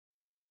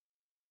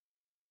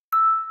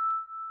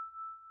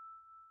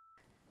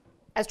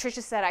as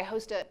Tricia said, I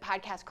host a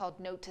podcast called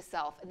Note to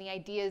Self, and the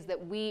idea is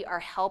that we are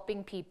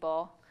helping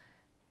people.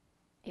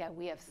 Yeah,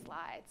 we have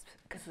slides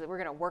because we're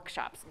going to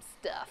workshop some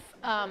stuff.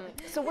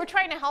 So we're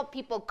trying to help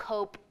people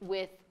cope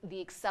with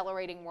the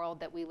accelerating world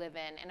that we live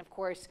in. And of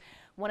course,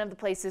 one of the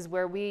places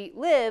where we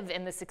live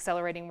in this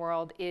accelerating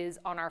world is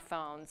on our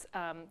phones.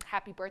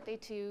 Happy birthday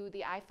to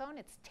the iPhone.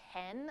 It's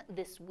 10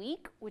 this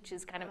week, which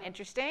is kind of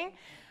interesting.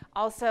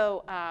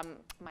 Also,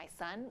 my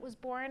son was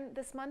born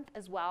this month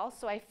as well,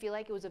 so I feel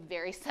like it was a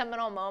very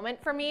seminal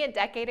moment for me a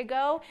decade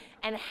ago.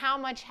 And how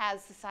much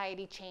has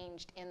society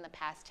changed in the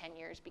past 10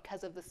 years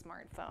because of the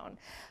smartphone?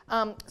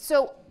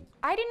 So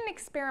I did an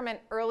experiment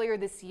earlier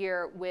this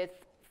year with,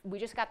 we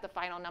just got the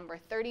final number,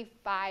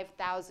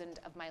 35,000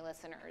 of my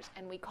listeners,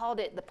 and we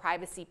called it the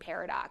privacy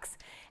paradox.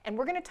 And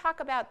we're going to talk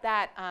about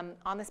that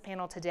on this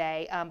panel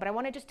today, but I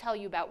want to just tell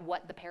you about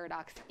what the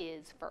paradox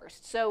is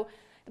first. So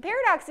the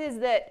paradox is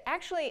that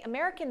actually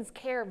Americans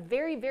care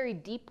very, very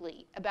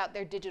deeply about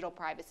their digital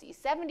privacy.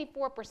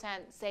 74%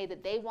 say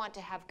that they want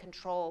to have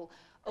control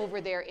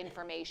over their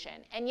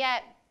information. And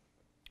yet,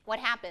 what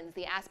happens?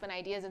 The Aspen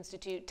Ideas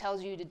Institute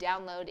tells you to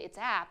download its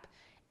app,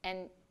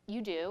 and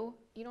you do.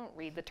 You don't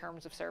read the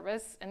terms of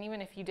service, and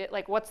even if you did,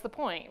 like, what's the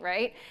point,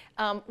 right?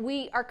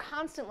 We are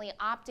constantly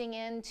opting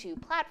into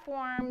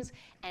platforms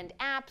and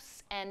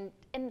apps, and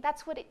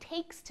that's what it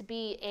takes to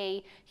be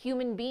a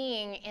human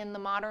being in the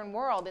modern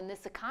world, in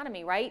this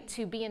economy, right?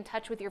 To be in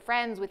touch with your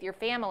friends, with your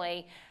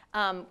family.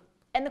 And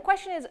the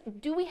question is,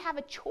 do we have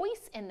a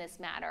choice in this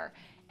matter?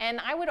 And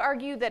I would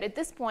argue that at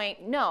this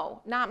point,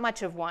 no, not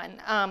much of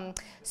one.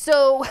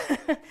 So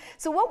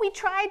what we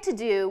tried to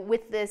do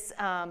with this,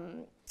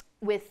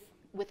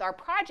 with our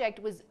project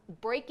was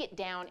break it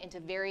down into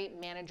very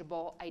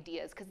manageable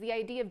ideas, because the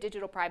idea of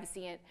digital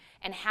privacy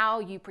and how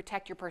you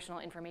protect your personal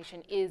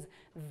information is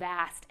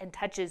vast and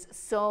touches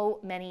so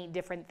many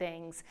different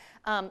things.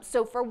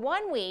 So for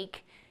 1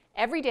 week,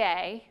 every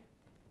day,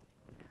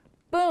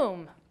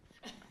 boom.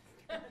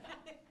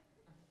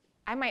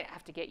 I might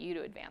have to get you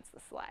to advance the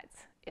slides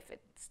if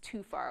it's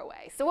too far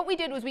away. So what we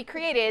did was we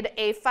created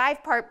a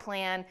 5-part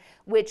plan,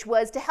 which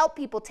was to help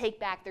people take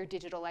back their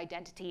digital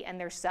identity and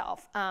their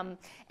self.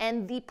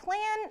 And the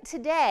plan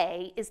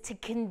today is to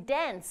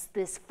condense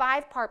this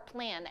 5-part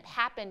plan that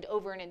happened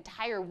over an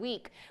entire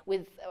week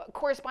with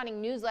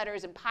corresponding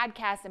newsletters and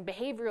podcasts and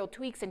behavioral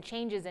tweaks and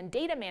changes and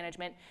data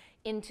management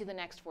into the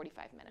next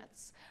 45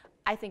 minutes.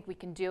 I think we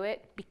can do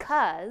it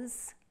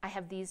because I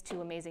have these two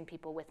amazing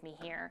people with me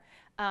here.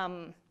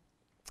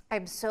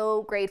 I'm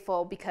so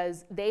grateful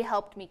because they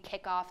helped me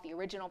kick off the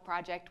original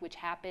project, which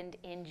happened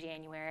in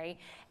January,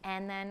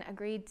 and then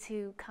agreed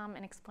to come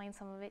and explain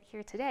some of it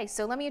here today.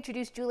 So let me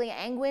introduce Julia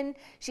Angwin.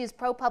 She is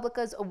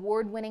ProPublica's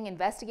award-winning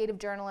investigative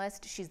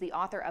journalist. She's the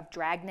author of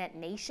Dragnet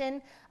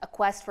Nation, A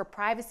Quest for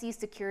Privacy,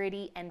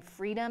 Security, and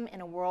Freedom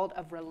in a World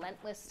of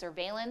Relentless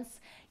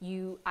Surveillance.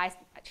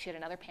 She had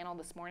another panel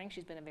this morning.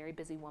 She's been a very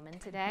busy woman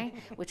today,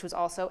 which was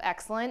also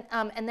excellent.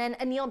 And then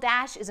Anil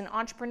Dash is an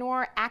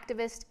entrepreneur,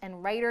 activist,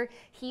 and writer.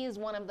 He is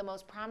one of the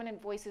most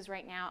prominent voices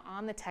right now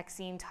on the tech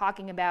scene,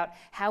 talking about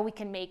how we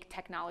can make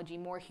technology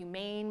more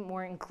humane,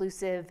 more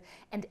inclusive,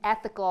 and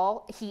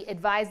ethical. He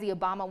advised the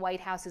Obama White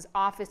House's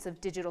Office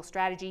of Digital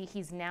Strategy.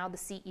 He's now the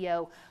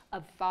CEO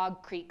of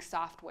Fog Creek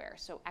Software,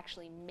 so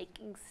actually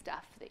making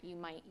stuff that you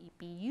might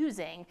be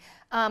using.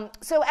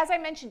 So as I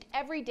mentioned,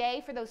 every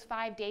day for those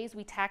 5 days,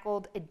 we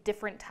tackled a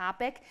different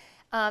topic.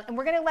 And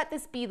we're going to let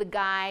this be the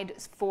guide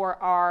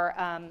for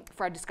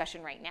our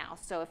discussion right now.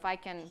 So if I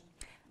can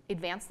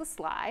advance the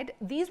slide.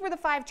 These were the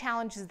 5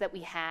 challenges that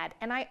we had.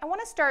 And I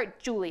want to start,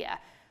 Julia,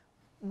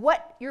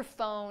 what your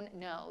phone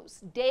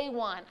knows. Day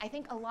one, I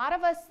think a lot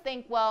of us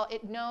think, well,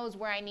 it knows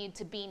where I need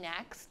to be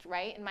next,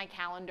 right, in my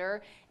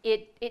calendar.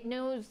 It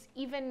knows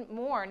even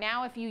more.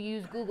 Now if you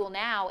use Google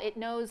Now, it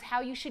knows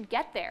how you should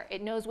get there.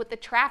 It knows what the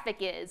traffic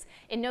is.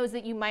 It knows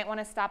that you might want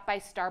to stop by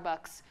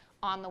Starbucks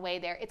on the way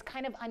there. It's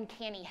kind of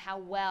uncanny how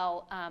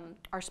well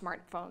our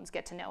smartphones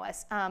get to know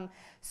us.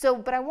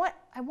 But I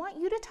want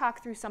you to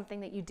talk through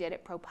something that you did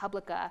at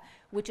ProPublica,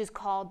 which is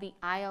called the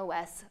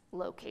iOS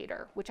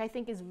locator, which I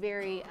think is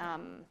very,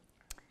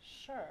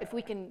 sure. If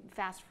we can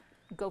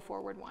go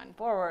forward one.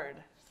 Forward.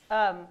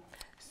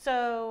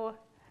 So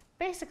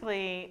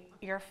basically,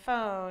 your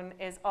phone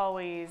is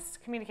always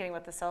communicating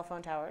with the cell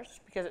phone towers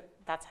because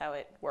that's how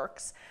it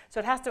works. So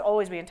it has to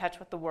always be in touch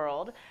with the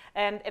world.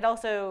 And it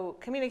also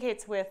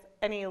communicates with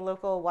any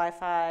local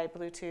Wi-Fi,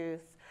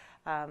 Bluetooth.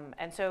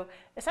 And so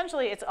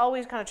essentially, it's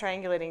always kind of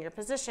triangulating your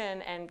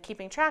position and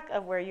keeping track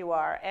of where you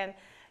are. And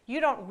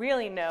you don't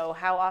really know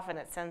how often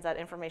it sends that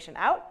information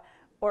out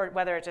or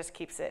whether it just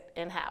keeps it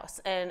in-house.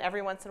 And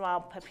every once in a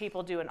while,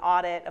 people do an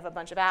audit of a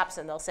bunch of apps,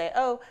 and they'll say,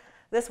 oh,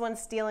 this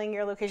one's stealing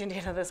your location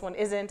data, this one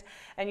isn't.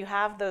 And you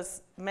have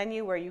those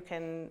menu where you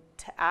can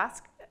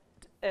ask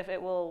if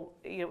it will,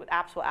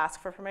 apps will ask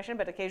for permission,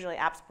 but occasionally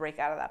apps break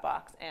out of that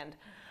box. And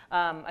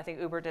I think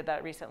Uber did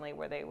that recently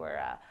where they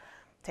were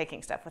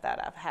taking stuff without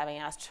having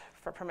asked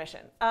for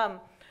permission.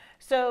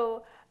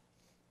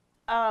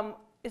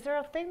 is there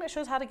a thing that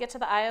shows how to get to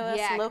the iOS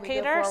Yeah, can we go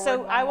locator? forward So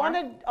one I more?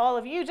 wanted all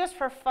of you, just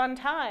for fun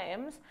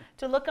times,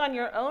 to look on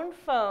your own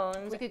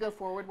phones, We could go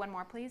forward one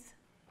more, please.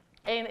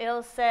 and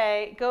it'll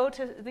say, go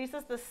to, these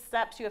are the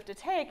steps you have to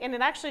take, and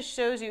it actually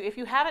shows you, if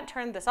you haven't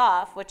turned this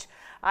off, which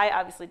I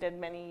obviously did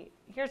many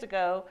years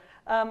ago,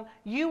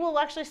 you will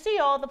actually see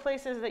all the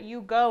places that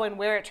you go and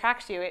where it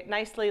tracks you. It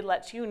nicely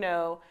lets you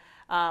know,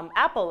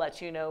 Apple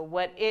lets you know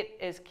what it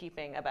is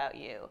keeping about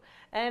you.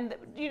 And,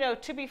 you know,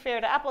 to be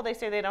fair to Apple, they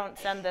say they don't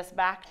send this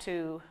back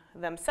to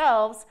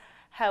themselves.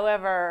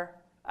 However,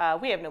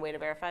 we have no way to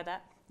verify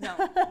that. No,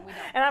 we don't.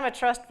 And I'm a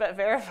trust but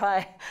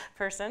verify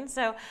person.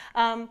 So,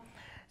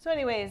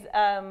 anyways,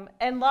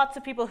 and lots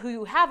of people who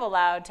you have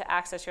allowed to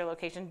access your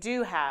location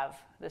do have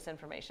this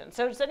information.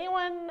 So does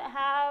anyone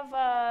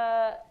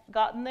have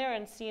gotten there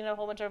and seen a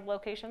whole bunch of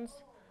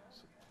locations?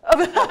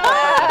 That's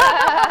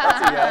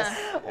a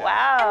yes.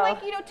 Wow. And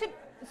like, you know,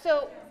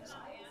 so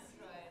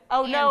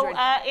Oh, no,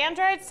 Android.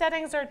 Android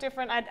settings are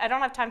different. I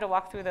don't have time to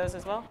walk through those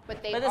as well.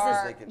 But they this is-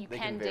 are, They can- you they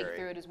can can dig vary.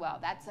 through it as well.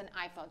 That's an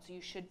iPhone, so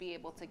you should be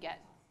able to get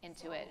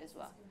into it as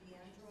well.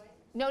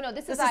 No,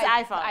 This is is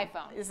iPhone.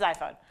 iPhone. This is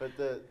iPhone. But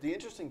the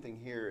interesting thing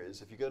here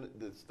is if you go to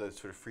the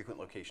sort of frequent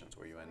locations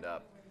where you end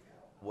up,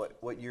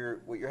 what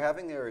you're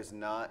having there is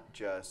not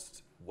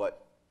just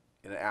what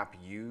an app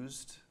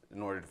used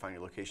in order to find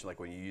your location, like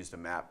when you used a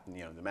map,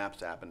 you know, the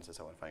Maps app and it says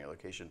I want to find your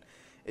location.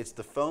 It's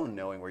the phone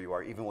knowing where you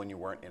are even when you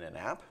weren't in an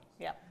app.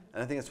 Yeah.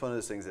 And I think it's one of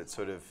those things that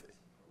sort of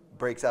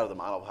breaks out of the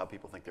model of how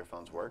people think their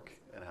phones work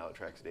and how it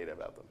tracks data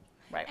about them.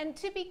 Right. And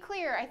to be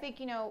clear, I think,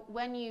 you know,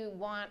 when you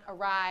want a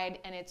ride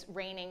and it's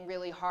raining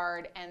really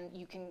hard and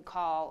you can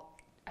call,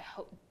 I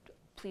hope,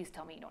 please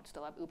tell me you don't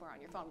still have Uber on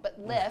your phone, but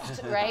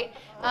Lyft, right?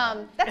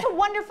 That's a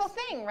wonderful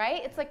thing,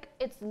 right? It's like,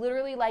 it's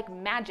literally like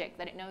magic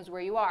that it knows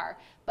where you are.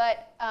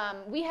 But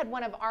we had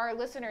one of our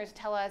listeners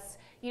tell us,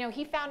 you know,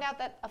 he found out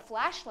that a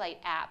flashlight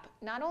app,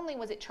 not only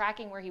was it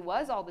tracking where he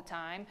was all the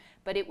time,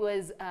 but it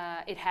was,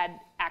 it had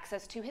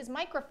access to his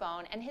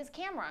microphone and his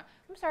camera.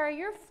 I'm sorry,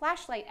 your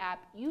flashlight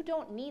app, you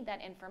don't need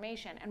that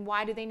information. And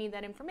why do they need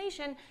that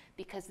information?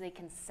 Because they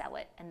can sell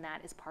it, and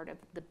that is part of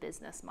the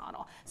business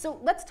model. So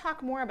let's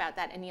talk more about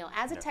that, Anil.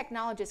 As a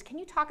technologist, can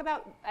you talk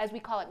about, as we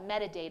call it,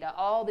 metadata,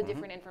 all the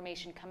different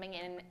information coming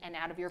in and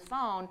out of your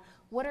phone?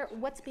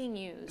 What's being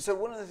used? So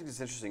one of the things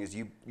that's interesting is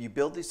you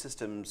build these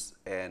systems,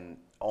 and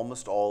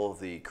almost all of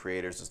the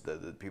creators,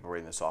 the people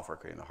writing the software,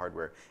 creating the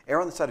hardware,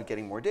 err on the side of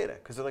getting more data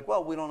because they're like,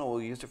 well, we don't know what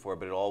we used it for,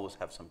 but it'll always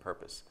have some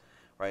purpose,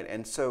 right?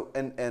 And so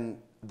and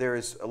there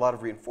is a lot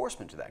of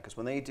reinforcement to that because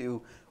when they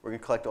do, we're going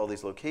to collect all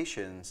these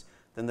locations.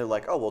 Then they're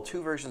like, oh, well,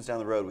 2 versions down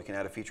the road, we can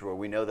add a feature where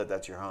we know that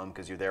that's your home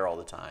because you're there all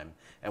the time.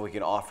 And we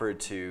can offer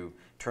to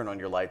turn on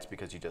your lights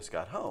because you just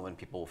got home, and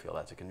people will feel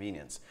that's a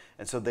convenience.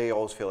 And so they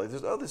always feel like,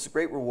 oh, this is a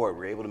great reward.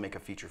 We're able to make a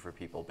feature for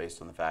people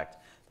based on the fact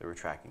that we're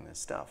tracking this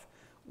stuff.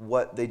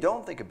 What they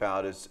don't think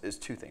about is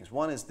 2 things.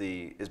 One is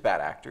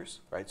bad actors,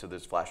 right? So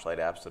there's flashlight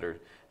apps that are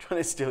trying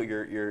to steal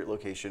your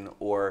location,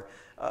 or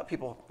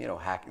people, you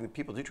know,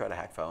 people do try to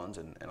hack phones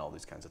and all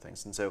these kinds of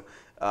things. And so,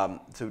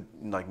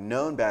 like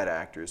known bad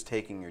actors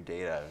taking your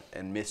data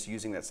and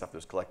misusing that stuff that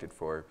was collected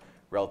for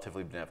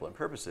relatively benevolent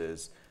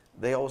purposes,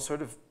 they all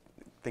sort of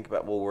think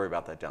about, we'll worry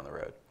about that down the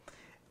road.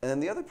 And then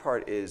the other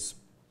part is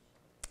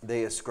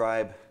they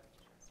ascribe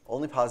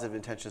only positive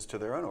intentions to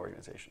their own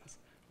organizations.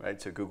 Right,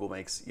 so Google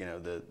makes, you know,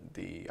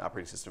 the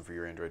operating system for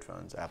your Android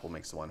phones. Apple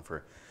makes the one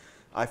for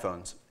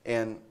iPhones,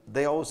 and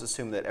they always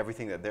assume that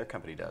everything that their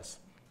company does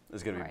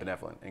is going to be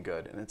benevolent and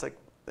good. And it's like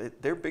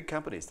they're big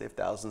companies; they have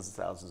thousands and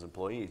thousands of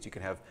employees. You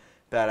can have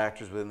bad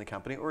actors within the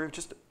company, or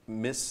just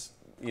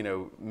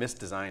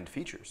misdesigned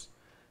features,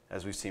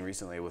 as we've seen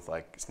recently with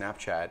like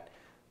Snapchat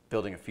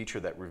building a feature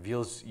that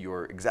reveals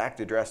your exact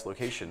address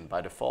location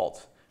by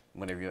default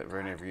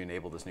whenever you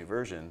enable this new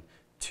version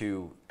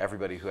to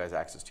everybody who has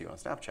access to you on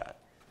Snapchat.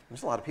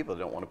 There's a lot of people that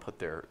don't want to put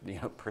their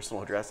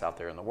personal address out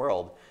there in the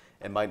world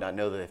and might not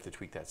know that they have to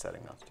tweak that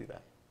setting not to do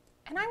that.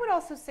 And I would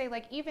also say,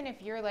 like, even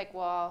if you're like,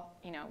 well,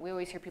 you know, we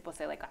always hear people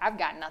say, like, I've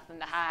got nothing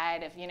to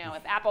hide. If, you know,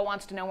 if Apple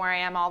wants to know where I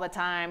am all the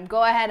time,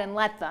 go ahead and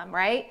let them,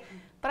 right?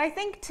 But I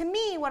think, to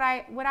me, what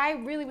I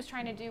really was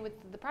trying to do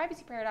with the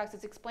privacy paradox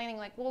is explaining,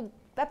 like, well,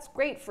 that's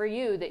great for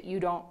you that you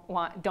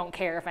don't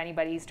care if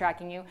anybody's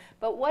tracking you.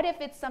 But what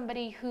if it's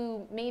somebody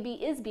who maybe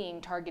is being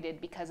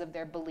targeted because of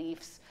their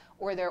beliefs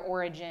or their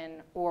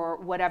origin or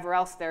whatever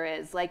else there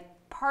is? Like,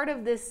 part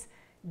of this,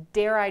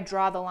 dare I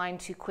draw the line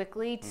too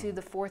quickly to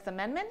the Fourth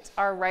Amendment,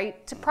 our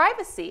right to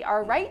privacy,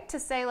 our right to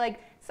say, like,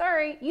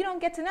 sorry, you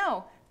don't get to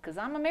know because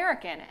I'm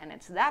American, and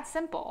it's that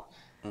simple.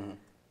 Mm-hmm.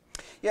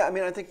 Yeah, I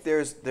mean, I think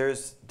there's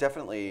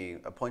definitely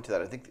a point to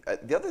that. I think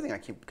the other thing I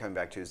keep coming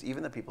back to is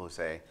even the people who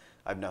say,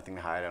 I have nothing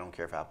to hide, I don't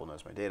care if Apple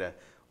knows my data.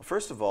 Well,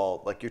 first of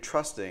all, like, you're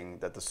trusting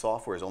that the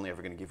software is only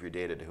ever going to give your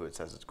data to who it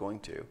says it's going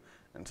to.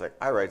 And it's like,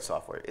 I write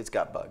software, it's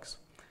got bugs.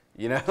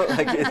 You know,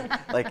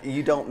 like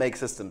you don't make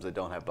systems that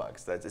don't have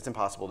bugs. It's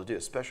impossible to do,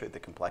 especially at the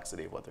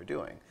complexity of what they're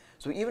doing.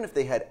 So even if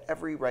they had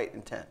every right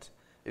intent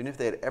even if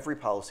they had every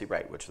policy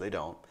right, which they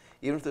don't,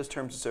 even if those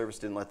terms of service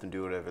didn't let them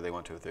do whatever they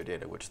want to with their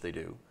data, which they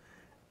do,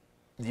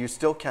 you're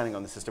still counting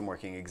on the system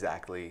working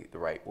exactly the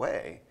right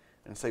way.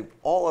 And say,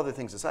 all other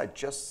things aside,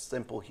 just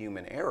simple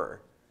human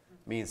error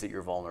means that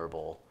you're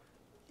vulnerable,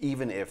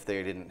 even if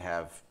they didn't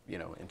have, you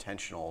know,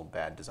 intentional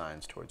bad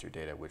designs towards your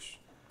data, which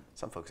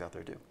some folks out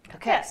there do.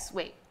 Okay, yes.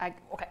 Wait,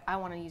 I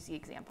want to use the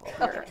example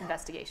of your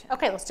investigation.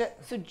 Okay, let's do it.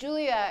 So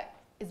Julia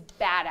is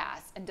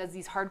badass and does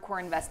these hardcore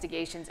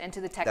investigations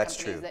into the tech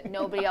companies that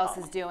nobody else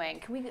is doing.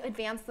 Can we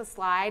advance the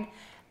slide?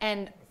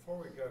 And before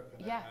we go,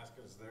 can I ask,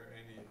 is there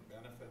any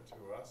benefit to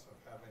us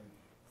of having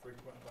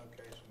frequent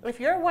locations? If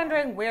you're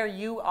wondering where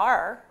you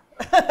are,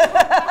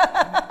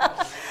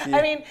 I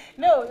mean,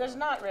 no, there's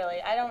not really.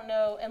 I don't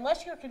know,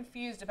 unless you're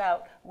confused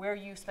about where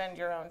you spend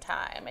your own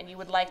time and you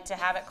would like to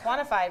have it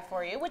quantified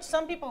for you, which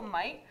some people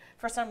might.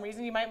 For some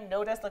reason, you might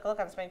notice, like, look,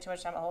 I'm spending too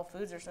much time at Whole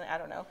Foods or something. I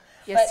don't know.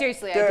 Yeah, but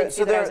seriously, I did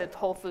see that I was at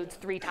Whole Foods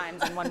 3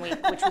 times in 1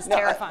 week, which was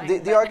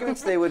terrifying. The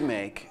arguments they would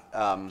make,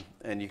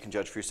 and you can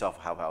judge for yourself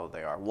how valid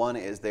they are. One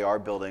is they are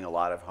building a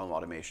lot of home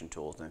automation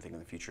tools, and I think in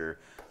the future,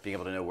 being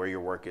able to know where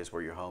your work is,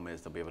 where your home is,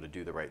 they'll be able to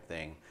do the right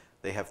thing.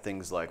 They have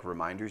things like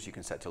reminders you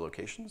can set to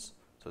locations.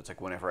 So it's like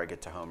whenever I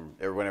get to home,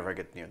 or whenever I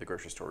get the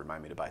grocery store,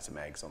 remind me to buy some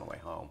eggs on the way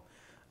home.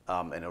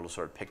 And it'll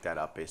sort of pick that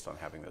up based on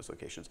having those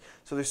locations.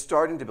 So they're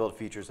starting to build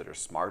features that are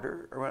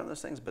smarter around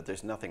those things, but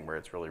there's nothing where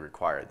it's really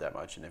required that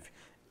much. And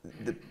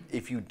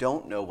if you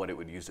don't know what it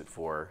would use it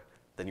for,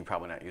 then you're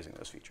probably not using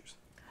those features.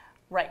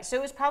 Right,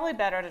 so it's probably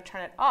better to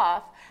turn it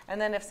off,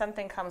 and then if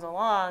something comes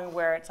along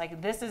where it's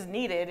like, this is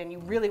needed and you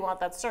really want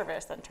that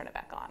service, then turn it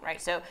back on, right?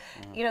 So,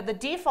 you know, the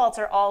defaults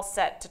are all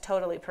set to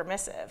totally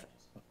permissive,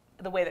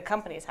 the way that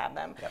companies have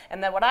them. Yep.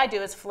 And then what I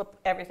do is flip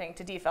everything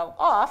to default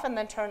off and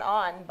then turn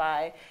on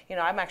by, you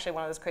know, I'm actually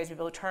one of those crazy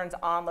people who turns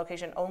on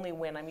location only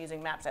when I'm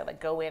using maps. I like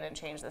go in and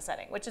change the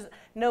setting, which is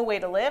no way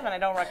to live and I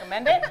don't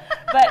recommend it.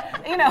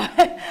 But, you know,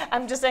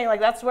 I'm just saying, like,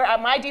 that's where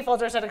my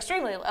defaults are set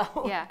extremely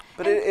low. Yeah.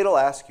 But it'll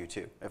ask you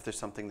too. If there's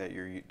something that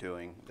you're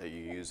doing, that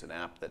you use an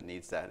app that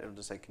needs that, it'll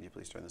just say, can you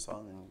please turn this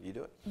on? And you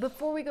do it.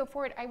 Before we go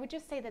forward, I would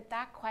just say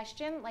that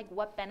question, like,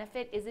 what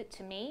benefit is it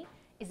to me,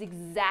 is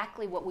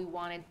exactly what we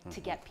wanted to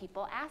get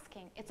people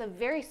asking. It's a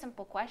very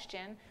simple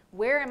question.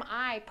 Where am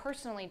I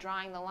personally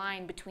drawing the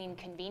line between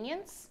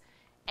convenience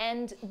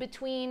and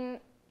between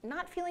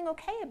not feeling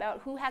okay about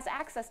who has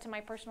access to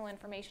my personal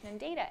information and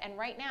data? And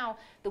right now,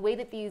 the way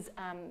that these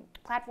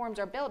platforms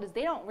are built is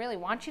they don't really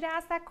want you to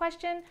ask that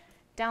question.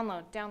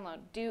 Download,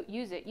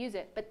 use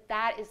it. But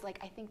that is, like,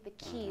 I think the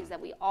key is that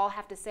we all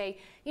have to say,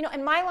 you know,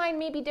 and my line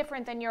may be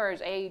different than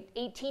yours. A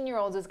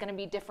 18-year-old is going to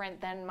be different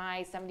than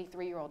my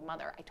 73-year-old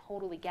mother. I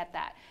totally get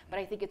that. But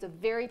I think it's a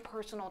very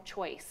personal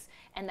choice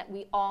and that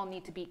we all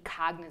need to be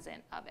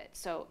cognizant of it.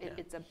 So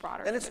it's a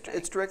broader And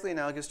it's directly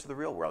analogous to the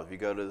real world. If you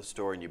go to the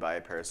store and you buy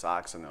a pair of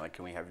socks and they're like,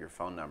 can we have your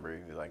phone number?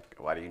 You're like,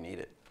 why do you need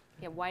it?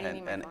 Yeah, why do you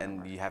need my phone number?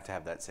 And you have to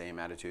have that same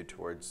attitude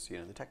towards, you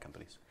know, the tech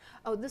companies.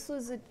 Oh, this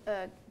was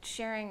a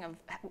sharing of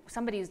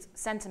somebody's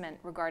sentiment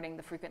regarding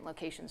the frequent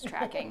locations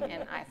tracking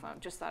in iPhone.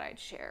 Just thought I'd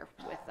share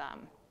with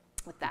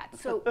that.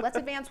 So let's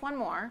advance one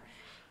more.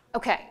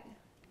 Okay,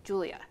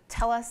 Julia,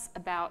 tell us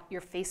about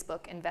your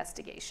Facebook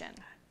investigation.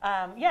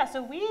 Yeah,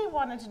 so we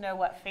wanted to know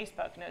what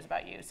Facebook knows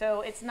about you.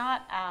 So it's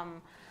not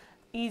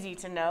easy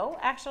to know,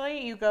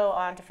 actually. You go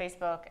onto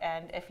Facebook,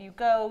 and if you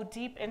go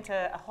deep into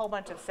a whole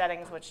bunch of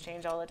settings, which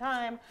change all the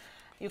time,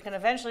 you can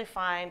eventually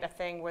find a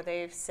thing where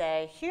they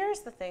say, here's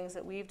the things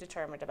that we've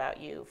determined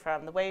about you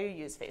from the way you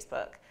use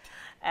Facebook.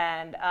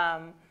 And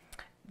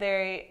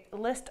they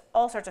list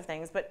all sorts of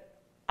things, but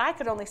I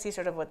could only see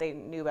sort of what they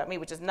knew about me,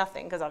 which is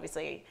nothing, because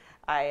obviously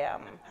I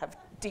have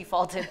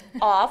defaulted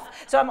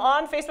off. So I'm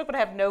on Facebook, but I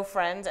have no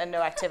friends and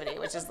no activity,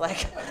 which is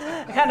like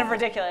kind of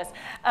ridiculous.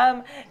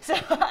 So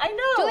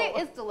I know.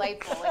 Julia is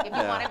delightful. Like, if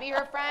you want to be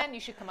her friend,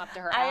 you should come up to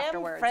her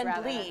afterwards. I am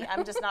friendly.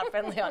 I'm just not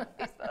friendly on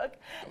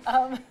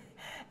Facebook.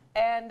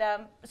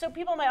 So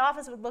people in my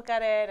office would look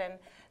at it, and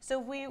so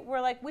we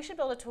were like, we should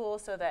build a tool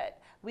so that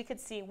we could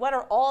see what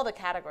are all the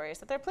categories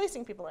that they're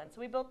placing people in.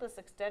 So we built this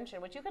extension,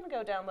 which you can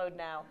go download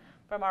now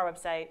from our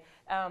website,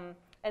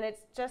 and it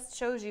just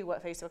shows you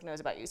what Facebook knows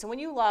about you. So when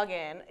you log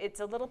in, it's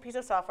a little piece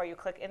of software. You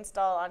click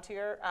install onto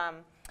your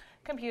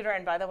computer,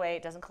 and by the way,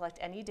 it doesn't collect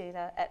any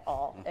data at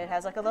all. It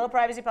has like a little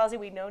privacy policy.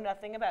 We know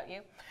nothing about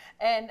you,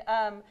 and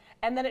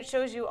then it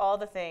shows you all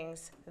the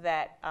things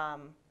that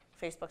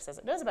Facebook says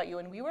it knows about you,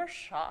 and we were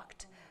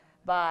shocked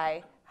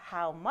by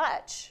how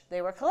much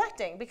they were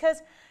collecting,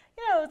 because,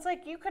 you know, it's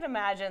like you could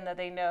imagine that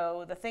they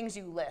know the things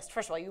you list.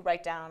 First of all, you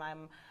write down,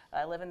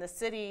 I live in this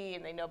city,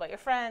 and they know about your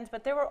friends,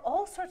 but there were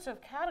all sorts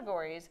of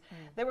categories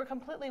that were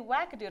completely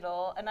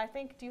wackadoodle, and I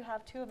think, do you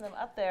have two of them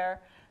up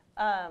there?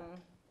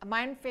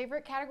 My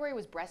favorite category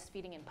was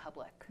breastfeeding in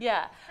public.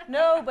 Yeah,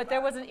 no, but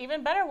there was an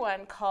even better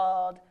one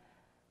called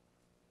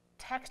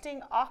texting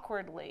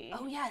awkwardly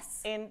Oh,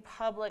 yes. in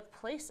public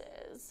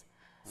places.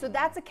 So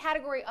that's a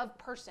category of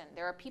person.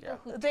 There are people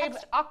who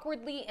text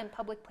awkwardly in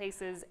public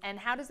places, and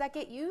how does that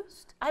get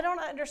used? I don't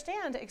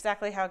understand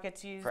exactly how it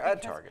gets used. For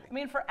ad targeting. I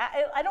mean,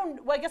 I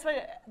don't, well, I guess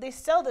they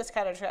sell this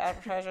kind of to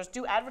advertisers.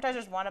 Do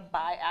advertisers want to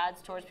buy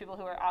ads towards people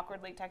who are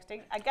awkwardly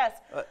texting? I guess.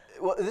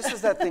 Well, this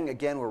is that thing,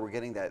 again, where we're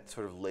getting that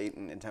sort of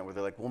latent intent where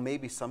they're like, well,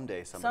 maybe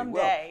someday somebody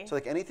will. So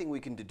like anything we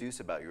can deduce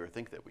about you or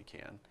think that we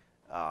can.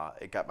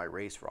 It got my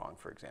race wrong,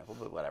 for example,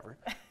 but whatever.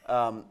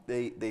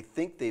 They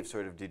think they've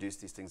sort of deduced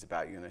these things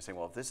about you, and they're saying,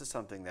 well, if this is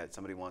something that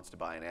somebody wants to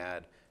buy an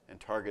ad and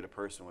target a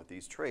person with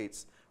these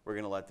traits, we're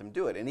going to let them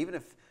do it. And even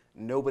if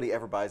nobody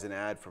ever buys an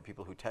ad for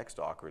people who text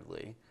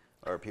awkwardly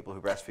or people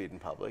who breastfeed in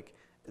public,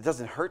 it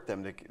doesn't hurt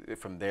them,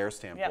 from their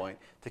standpoint,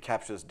 to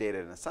capture this data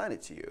and assign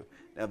it to you.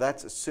 Now,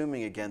 that's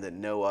assuming, again, that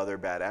no other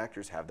bad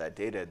actors have that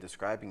data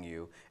describing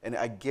you. And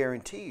I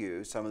guarantee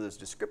you some of those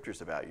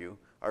descriptors about you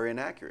are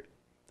inaccurate.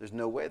 There's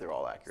no way they're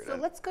all accurate. So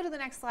let's go to the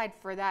next slide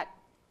for that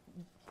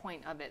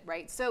point of it,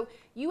 right? So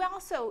you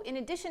also, in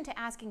addition to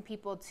asking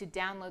people to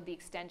download the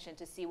extension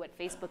to see what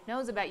Facebook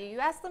knows about you, you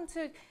asked them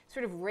to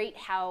sort of rate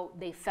how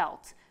they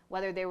felt,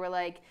 whether they were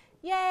like,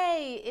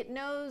 yay, it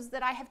knows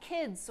that I have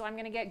kids, so I'm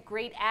going to get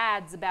great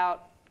ads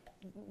about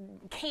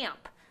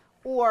camp,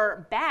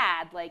 or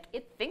bad, like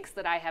it thinks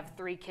that I have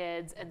 3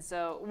 kids, and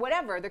so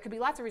whatever. There could be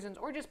lots of reasons,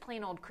 or just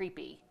plain old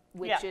creepy,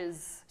 which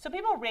is... So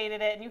people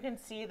rated it, and you can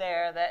see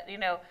there that, you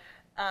know,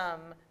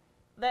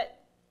 that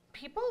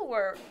people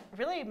were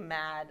really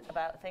mad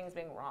about things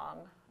being wrong,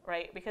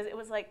 right? Because it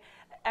was like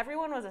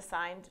everyone was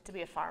assigned to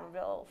be a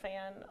Farmville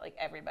fan, like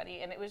everybody,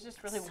 and it was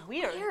just really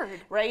weird,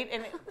 right?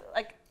 And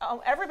like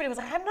everybody was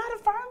like, I'm not a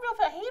Farmville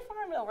fan, I hate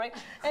Farmville, right?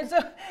 And so,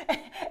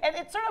 and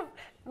it's sort of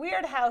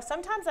weird how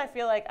sometimes I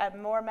feel like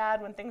I'm more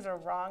mad when things are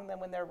wrong than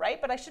when they're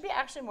right, but I should be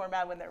actually more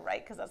mad when they're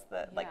right, because that's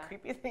the like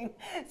creepy thing.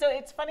 So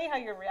it's funny how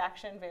your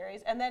reaction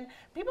varies. And then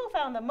people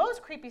found the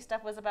most creepy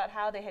stuff was about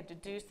how they had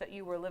deduced that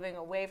you were living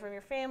away from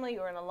your family, you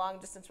were in a long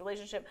distance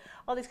relationship,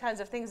 all these kinds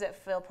of things that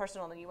feel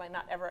personal and you might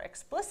not ever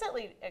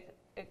explicitly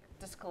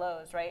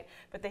disclose, right?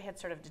 But they had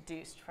sort of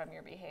deduced from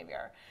your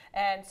behavior.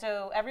 And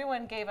so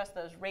everyone gave us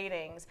those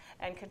ratings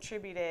and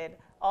contributed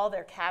all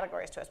their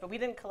categories to us, but we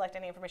didn't collect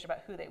any information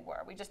about who they were.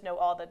 We just know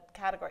all the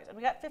categories. And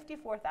we got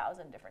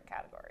 54,000 different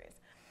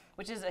categories,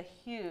 which is a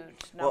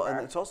huge number. Well,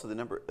 and it's also the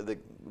number,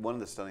 one of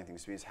the stunning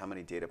things to me is how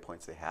many data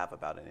points they have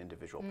about an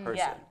individual person.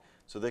 Yeah.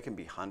 So there can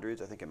be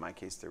hundreds. I think in my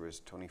case there was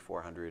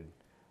 2,400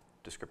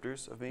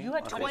 descriptors of me. You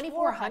had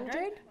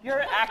 2,400?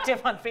 You're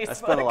active on Facebook. I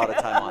spent a lot of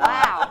time on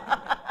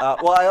Wow.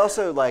 well, I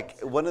also like,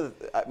 one of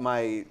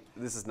the,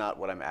 this is not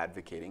what I'm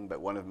advocating,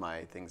 but one of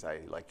my things I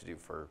like to do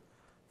for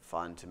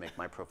fun to make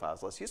my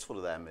profiles less useful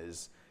to them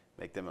is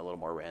make them a little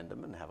more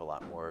random and have a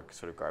lot more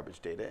sort of garbage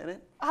data in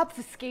it.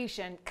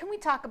 Obfuscation. Can we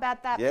talk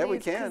about that, please? Yeah, we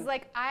can. Because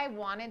like I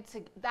wanted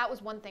to, that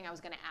was one thing I was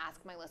going to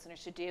ask my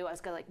listeners to do. I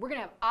was going to like, we're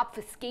going to have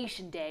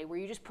obfuscation day where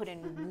you just put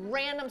in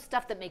random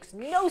stuff that makes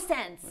no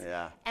sense.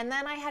 Yeah. And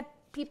then I had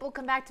people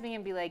come back to me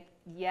and be like,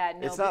 yeah,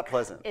 no. It's not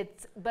pleasant.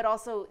 But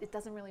also it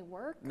doesn't really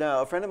work.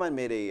 No, a friend of mine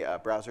made a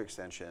browser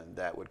extension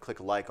that would click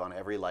like on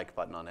every like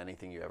button on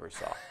anything you ever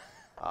saw.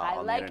 I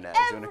on like the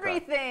internet.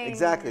 everything.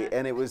 Exactly,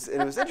 and it was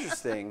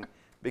interesting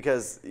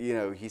because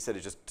he said it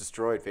just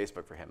destroyed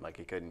Facebook for him. Like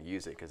he couldn't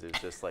use it because it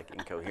was just like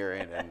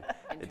incoherent and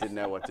it didn't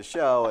know what to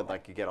show, and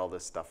like you get all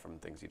this stuff from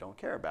things you don't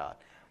care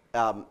about.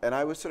 And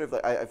I was sort of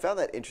like, I found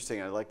that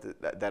interesting. I liked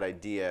that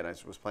idea, and I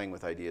was playing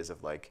with ideas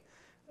of like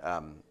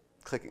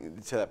clicking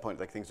to that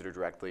point, like things that are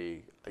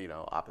directly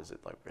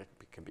opposite, like it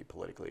can be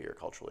politically or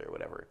culturally or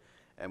whatever,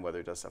 and whether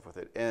it does stuff with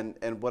it.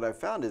 And what I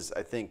found is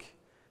I think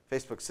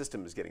Facebook's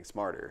system is getting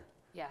smarter.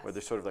 Yes. Where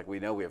they're sort of like, we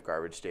know we have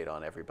garbage data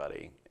on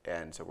everybody,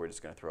 and so we're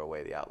just going to throw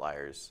away the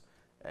outliers,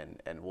 and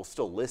we'll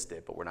still list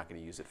it, but we're not going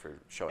to use it for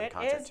showing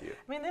content to you.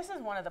 I mean, this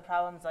is one of the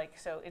problems, like,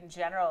 so in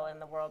general in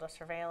the world of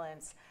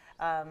surveillance,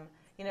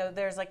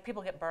 there's like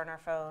people get burner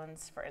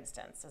phones, for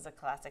instance, as a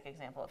classic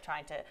example of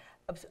trying to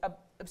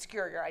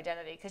obscure your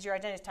identity, because your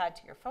identity is tied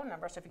to your phone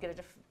number, so if you get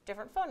a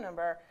different phone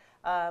number,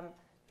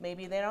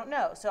 maybe they don't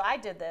know. So I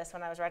did this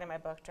when I was writing my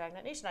book,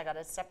 Dragnet Nation. I got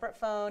a separate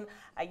phone.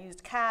 I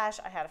used cash.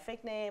 I had a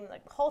fake name,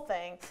 like the whole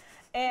thing.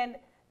 And,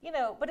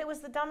 but it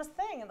was the dumbest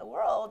thing in the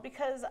world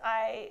because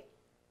I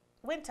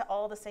went to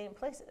all the same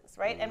places,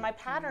 right? And my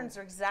patterns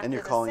are exactly the same. And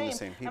you're calling the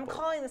same people. I'm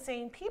calling the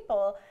same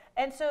people.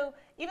 And so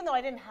even though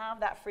I didn't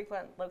have that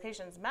frequent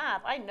locations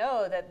map, I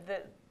know that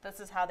this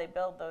is how they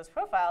build those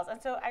profiles.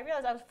 And so I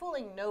realized I was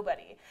fooling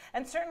nobody.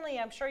 And certainly,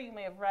 I'm sure you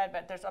may have read,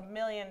 but there's a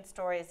million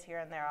stories here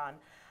and there on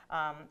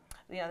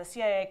the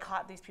CIA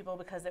caught these people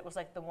because it was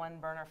like the one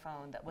burner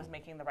phone that was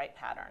making the right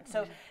pattern.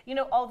 So,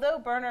 although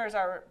burners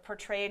are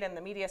portrayed in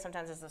the media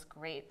sometimes as this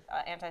great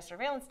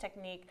anti-surveillance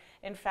technique,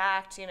 in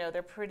fact,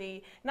 they're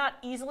pretty, not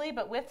easily,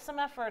 but with some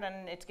effort,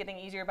 and it's getting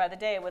easier by the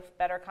day with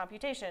better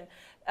computation,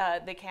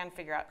 they can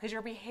figure out. Because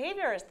your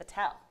behavior is the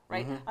tell,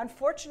 right? Mm-hmm.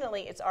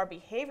 Unfortunately, it's our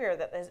behavior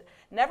that has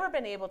never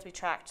been able to be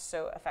tracked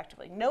so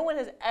effectively. No one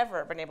has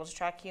ever been able to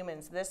track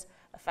humans this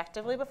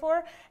effectively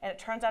before, and it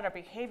turns out our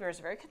behavior is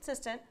very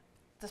consistent.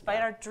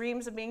 despite our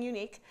dreams of being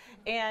unique,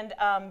 and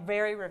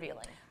very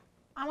revealing.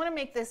 I want to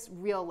make this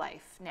real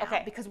life now,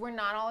 because we're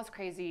not all as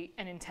crazy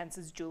and intense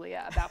as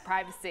Julia about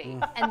privacy.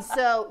 And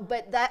so,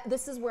 but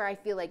this is where I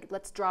feel like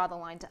let's draw the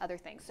line to other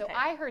things. So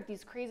I heard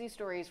these crazy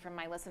stories from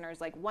my listeners,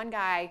 like one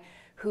guy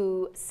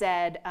who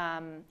said,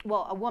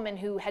 well, a woman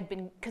who had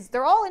been, because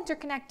they're all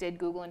interconnected,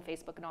 Google and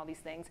Facebook and all these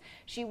things,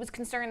 she was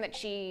concerned that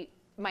she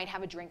might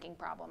have a drinking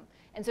problem.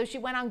 And so she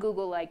went on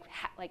Google, and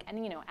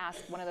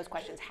asked one of those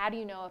questions, how do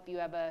you know if you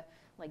have a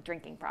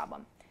drinking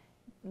problem?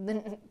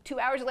 Then 2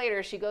 hours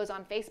later, she goes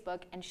on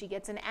Facebook and she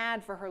gets an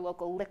ad for her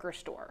local liquor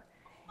store.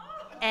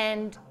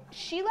 And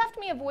she left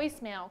me a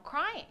voicemail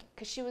crying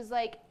because she was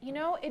like,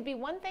 it'd be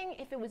one thing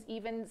if it was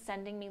even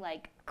sending me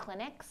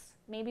clinics,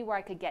 maybe where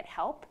I could get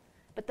help.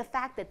 But the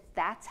fact that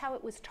that's how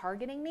it was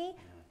targeting me,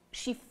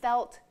 she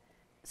felt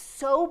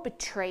so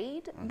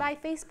betrayed by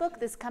Facebook,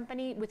 this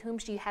company with whom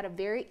she had a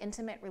very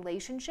intimate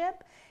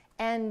relationship.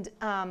 And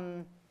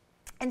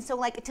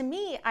so, to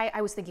me,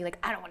 I was thinking,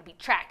 I don't want to be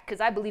tracked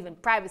because I believe in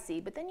privacy.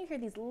 But then you hear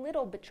these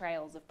little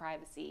betrayals of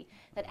privacy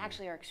that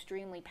actually are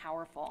extremely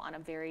powerful on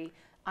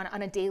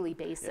a daily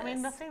basis. I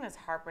mean, the thing that's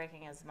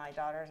heartbreaking is my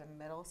daughter's a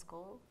middle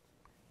school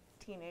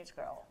teenage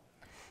girl.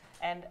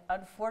 And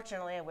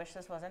unfortunately, I wish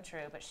this wasn't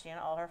true, but she and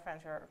all her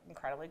friends who are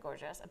incredibly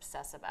gorgeous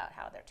obsess about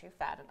how they're too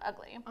fat and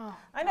ugly. Oh,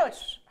 I know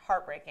it's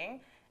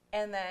heartbreaking.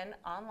 And then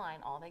online,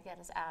 all they get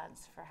is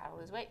ads for how to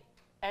lose weight.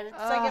 And it's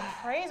it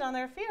preys on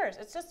their fears.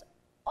 It's just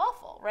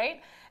awful,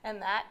 right?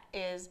 And that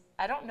is,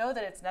 I don't know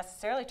that it's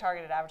necessarily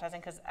targeted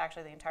advertising because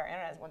actually the entire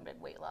internet is one big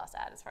weight loss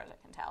ad as far as I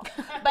can tell.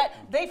 But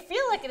they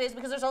feel like it is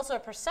because there's also a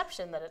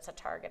perception that it's a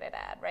targeted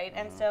ad, right?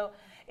 And so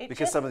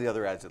because some of the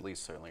other ads at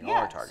least certainly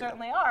are targeted.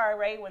 Certainly are,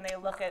 right? When they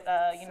look at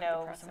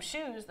some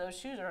shoes, those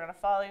shoes are going to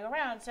follow you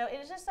around. So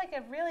it's just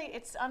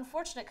it's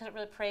unfortunate because it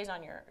really preys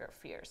on your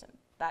fears, and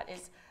that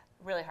is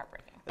really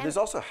heartbreaking. And there's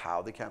also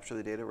how they capture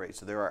the data, right?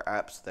 So there are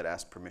apps that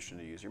ask permission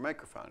to use your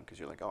microphone because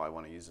you're like, oh, I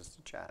want to use this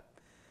to chat.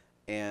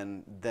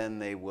 And then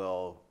they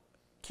will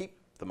keep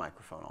the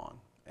microphone on.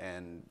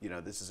 And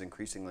this is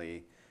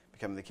increasingly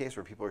becoming the case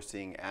where people are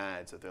seeing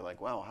ads that they're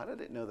like, wow, how did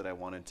it know that I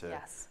wanted to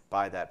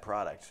buy that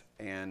product?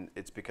 And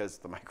it's because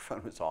the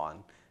microphone was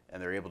on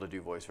and they're able to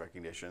do voice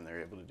recognition and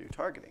they're able to do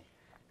targeting.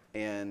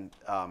 And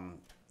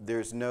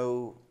there's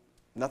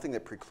nothing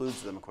that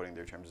precludes them, according to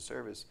their terms of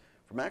service,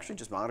 from actually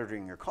just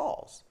monitoring your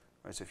calls.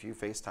 Right? So if you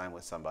FaceTime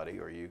with somebody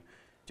or you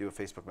do a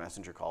Facebook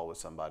Messenger call with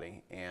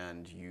somebody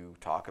and you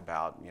talk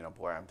about,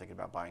 boy, I'm thinking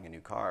about buying a new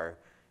car,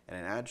 and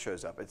an ad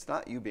shows up, it's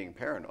not you being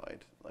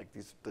paranoid.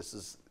 This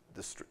is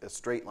a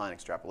straight line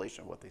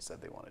extrapolation of what they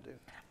said they want to do.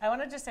 I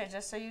want to just say,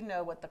 just so you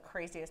know what the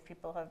craziest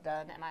people have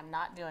done, and I'm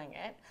not doing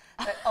it,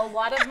 that a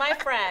lot of my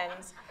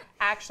friends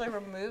actually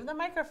remove the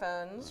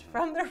microphones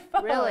from their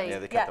phones. Really? Yeah,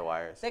 they cut the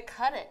wires. They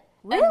cut it.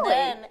 Really? And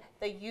then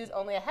they use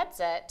only a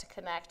headset to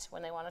connect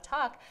when they want to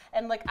talk.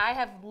 And I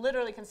have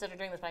literally considered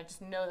doing this, but I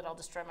just know that I'll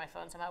destroy my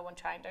phone somehow when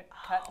trying to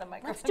cut the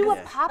microphone. Let's do a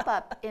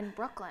pop-up in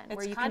Brooklyn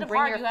where you can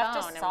bring your phone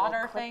have to and solder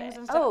we'll clip things it.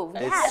 and stuff. Oh,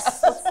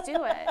 yes, let's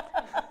do it.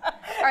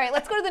 All right,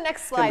 let's go to the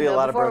next slide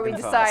though, before we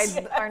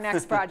decide our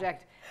next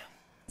project.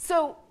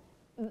 So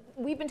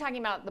we've been talking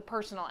about the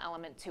personal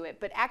element to it,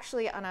 but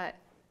actually on a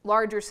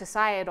larger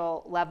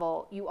societal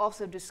level, you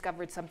also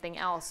discovered something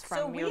else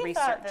from your research. So we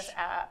thought this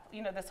app,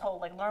 this whole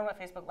learn what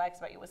Facebook likes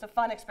about you was a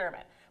fun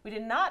experiment. We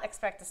did not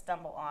expect to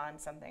stumble on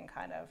something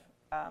kind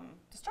of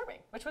disturbing,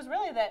 which was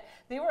really that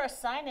they were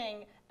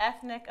assigning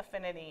ethnic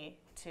affinity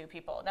to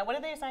people. Now, what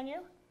did they assign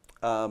you?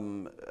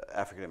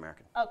 African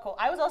American. Oh, cool.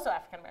 I was also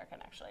African American,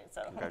 actually.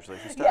 So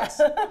congratulations to us.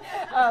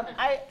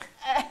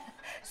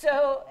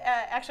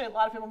 Actually, a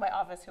lot of people in my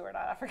office who are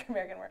not African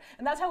American were,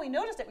 and that's how we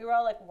noticed it. We were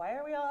all like, "Why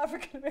are we all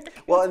African American?"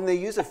 Well, and they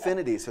use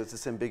affinity, so it's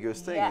this ambiguous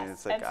thing. Yes. And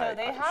it's like,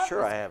 and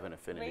so I have an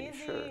affinity.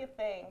 Crazy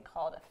thing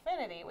called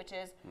affinity, which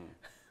is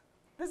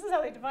this is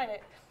how they define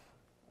it: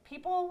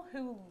 people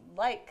who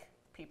like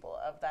people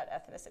of that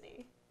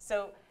ethnicity.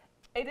 So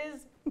it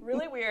is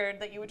really weird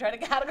that you would try to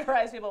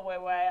categorize people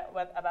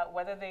about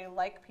whether they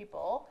like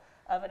people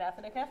of an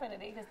ethnic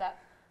affinity, because that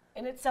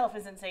in itself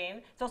is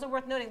insane. It's also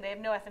worth noting they have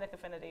no ethnic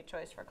affinity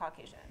choice for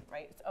Caucasian,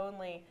 right? It's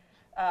only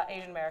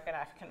Asian American,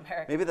 African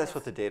American. Maybe that's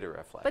what the data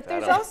reflects.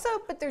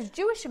 But there's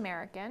Jewish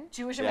American.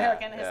 Jewish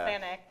American,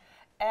 Hispanic.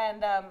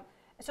 And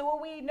so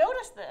when we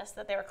noticed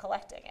that they were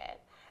collecting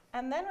it,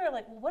 and then we were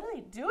like, well, what are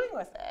they doing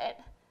with it?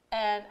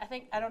 And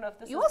I don't know if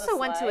this is You also the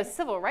went to slide. a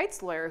civil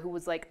rights lawyer who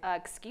was like,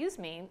 excuse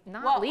me,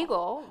 not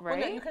legal, right?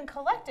 Well, no, you can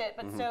collect it,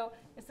 but so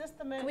is this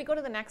the Can we go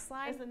to the next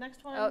slide? Is the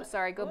next one? Oh,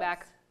 sorry, go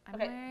back. I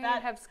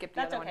might have skipped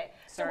the other one. That's okay.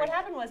 So Sorry. what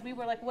happened was we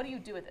were like, what do you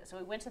do with it? So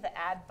we went to the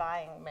ad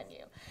buying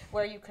menu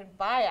where you can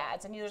buy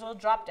ads, and there's a little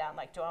drop down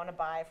like, do I want to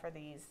buy for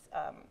these?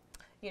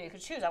 You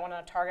could choose, I want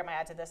to target my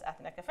ad to this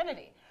ethnic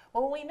affinity.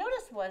 Well, what we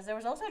noticed was there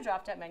was also a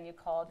drop down menu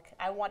called,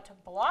 I want to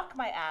block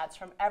my ads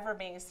from ever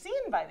being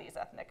seen by these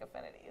ethnic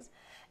affinities.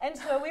 And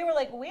so we were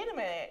like, wait a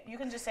minute, you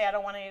can just say, I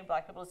don't want any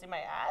black people to see my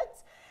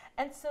ads.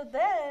 And so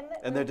then...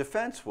 And their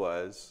defense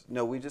was,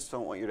 no, we just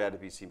don't want your ad to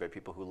be seen by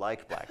people who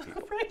like black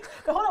people. Right.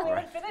 But hold on, we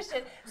haven't finished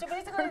it. So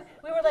basically,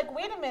 we were like,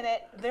 wait a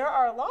minute, there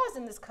are laws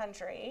in this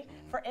country.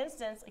 For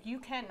instance, you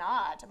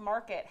cannot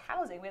market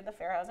housing. We have the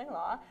Fair Housing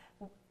Law,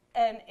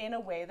 and in a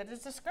way that is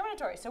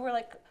discriminatory. So we're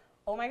like,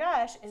 oh my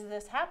gosh, is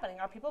this happening?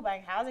 Are people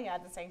buying housing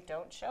ads and saying,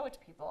 don't show it to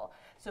people?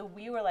 So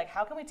we were like,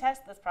 how can we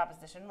test this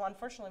proposition? Well,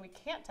 unfortunately, we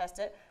can't test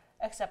it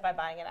except by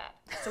buying an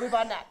ad. So we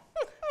bought an ad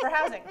for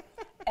housing.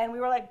 And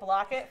we were like,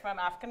 block it from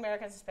African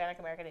Americans, Hispanic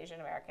American,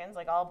 Asian Americans,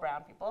 like all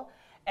brown people.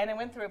 And it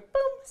went through,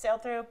 boom,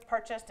 sailed through,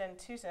 purchased in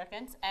 2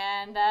 seconds.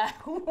 And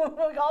we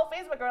called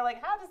Facebook and we're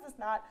like, how does this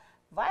not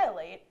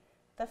violate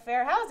the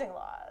fair housing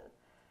law?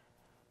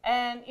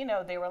 And, you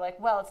know, they were like,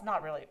 well, it's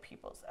not really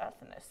people's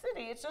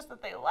ethnicity. It's just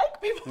that they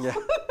like people whose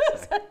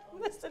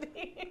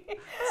ethnicity.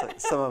 It's like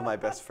some of my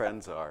best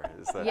friends are.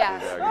 Is that Yeah.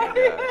 the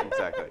argument? Yeah,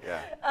 exactly,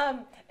 yeah.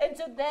 And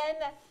so then,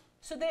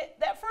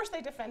 at first they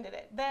defended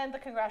it. Then the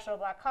Congressional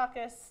Black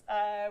Caucus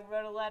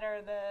wrote a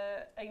letter.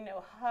 The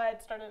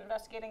HUD started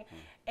investigating,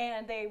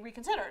 and they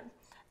reconsidered.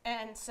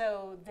 And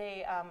so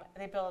they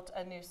built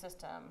a new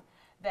system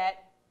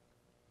that.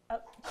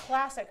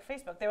 Classic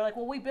Facebook. They were like,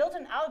 well, we built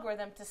an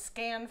algorithm to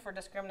scan for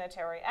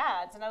discriminatory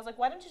ads. And I was like,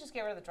 why don't you just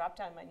get rid of the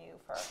drop-down menu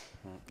for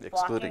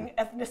blocking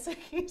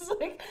ethnicities?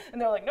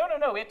 And they're like, no,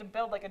 we have to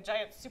build like a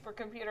giant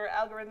supercomputer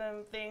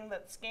algorithm thing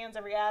that scans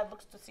every ad,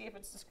 looks to see if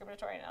it's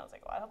discriminatory. And I was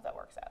like, well, I hope that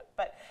works out.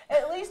 But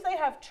at least they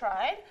have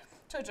tried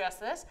to address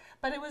this.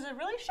 But it was a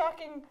really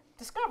shocking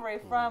discovery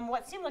from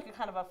what seemed like a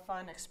kind of a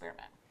fun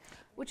experiment.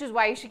 Which is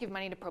why you should give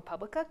money to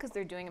ProPublica, because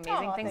they're doing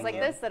amazing things like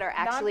this that are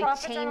actually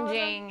Nonprofit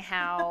changing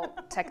how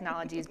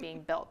technology is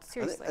being built.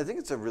 Seriously. I think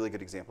it's a really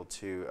good example,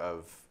 too,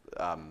 of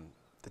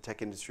the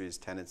tech industry's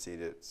tendency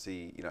to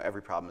see,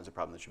 every problem is a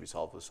problem that should be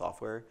solved with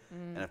software.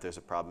 And if there's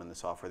a problem in the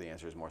software, the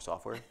answer is more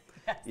software.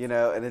 Yes.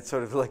 And it's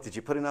sort of like, did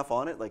you put enough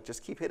on it? Like,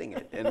 just keep hitting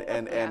it. And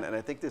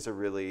I think there's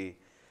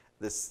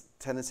this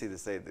tendency to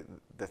say,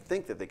 to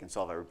think that they can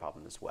solve every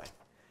problem this way.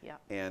 Yeah.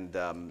 And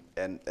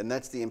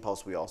that's the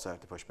impulse we also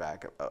have to push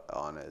back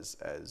on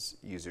as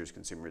users,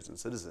 consumers, and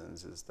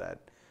citizens, is that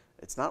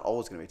it's not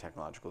always going to be a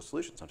technological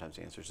solution. Sometimes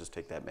the answer is just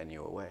take that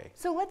menu away.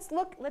 So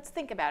let's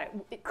think about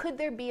it. Could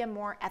there be a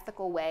more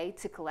ethical way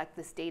to collect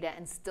this data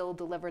and still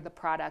deliver the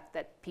product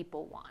that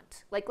people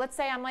want? Like, let's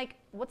say I'm like,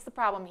 what's the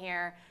problem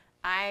here?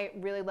 I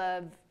really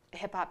love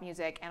hip hop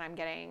music, and I'm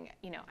getting,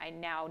 I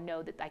now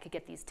know that I could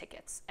get these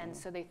tickets. And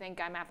so they think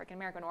I'm African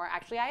American, or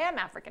actually I am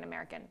African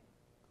American.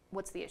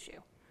 What's the issue?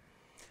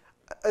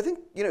 I think,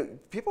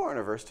 people aren't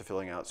averse to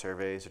filling out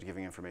surveys or to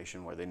giving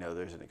information where they know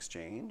there's an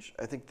exchange.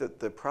 I think that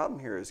the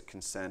problem here is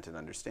consent and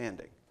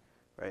understanding,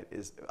 right?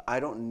 I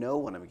don't know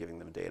when I'm giving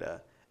them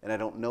data, and I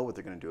don't know what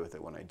they're going to do with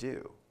it when I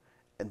do.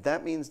 And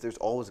that means there's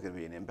always going to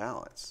be an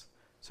imbalance.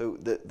 So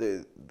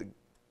the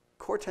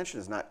core tension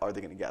is not, are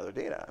they going to gather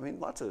data? I mean,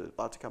 lots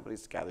of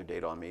companies gather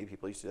data on me.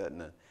 People used to do that in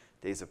the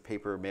days of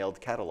paper mailed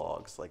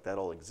catalogs. Like, that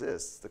all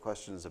exists. The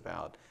question is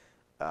about,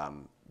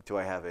 do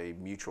I have a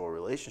mutual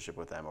relationship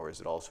with them, or is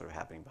it all sort of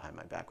happening behind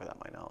my back without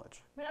my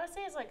knowledge? I mean, I would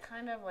say it's like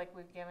kind of like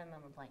we've given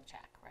them a blank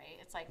check, right?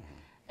 It's like,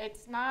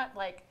 it's not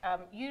like,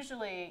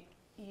 usually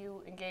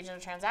you engage in a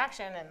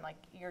transaction and like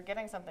you're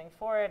getting something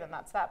for it and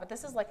that's that. But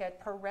this is like a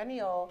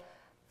perennial,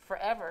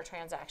 forever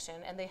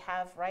transaction, and they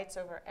have rights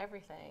over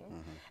everything.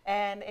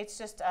 And it's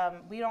just,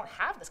 we don't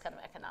have this kind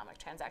of economic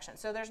transaction.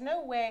 So there's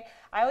no way,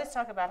 I always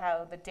talk about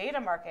how the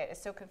data market is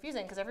so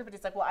confusing because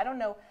everybody's like, well, I don't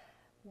know,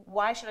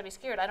 why should I be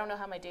scared? I don't know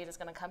how my data is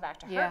going to come back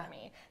to hurt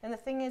me. And the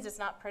thing is, it's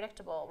not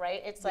predictable,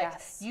 right? It's like,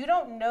 you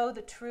don't know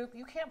the truth.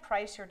 You can't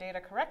price your data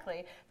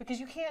correctly because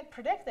you can't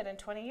predict that in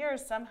 20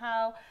 years,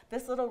 somehow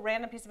this little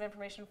random piece of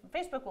information from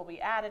Facebook will be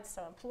added to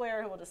some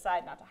employer who will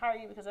decide not to hire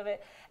you because of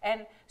it.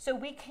 And so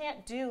we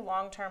can't do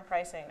long-term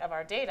pricing of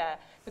our data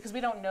because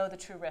we don't know the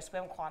true risk. We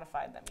haven't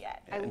quantified them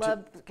yet. I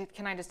love,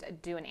 can I just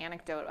do an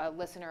anecdote? A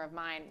listener of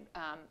mine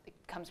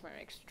comes from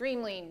an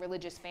extremely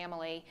religious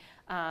family,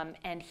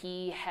 and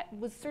he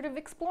was sort of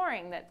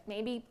exploring that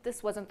maybe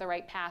this wasn't the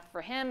right path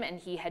for him, and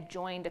he had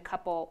joined a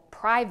couple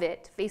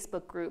private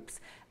Facebook groups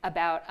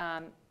about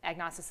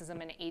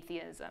agnosticism and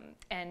atheism,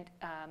 and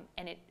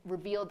it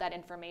revealed that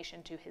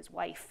information to his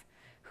wife,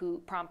 who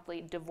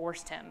promptly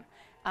divorced him.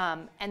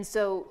 And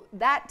so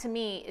that to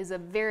me is a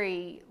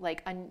very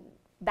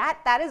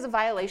that is a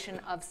violation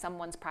of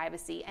someone's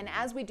privacy. And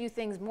as we do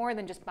things more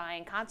than just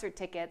buying concert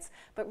tickets,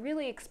 but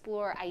really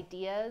explore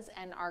ideas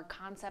and our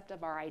concept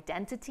of our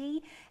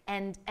identity,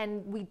 and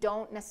we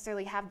don't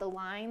necessarily have the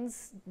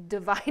lines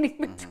dividing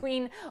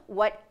between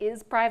what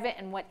is private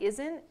and what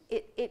isn't,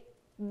 it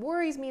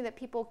worries me that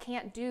people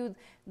can't do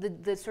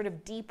the sort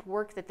of deep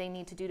work that they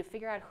need to do to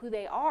figure out who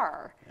they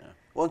are. Yeah.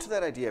 Well, and to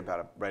that idea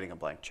about writing a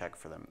blank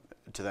check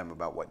to them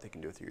about what they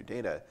can do with your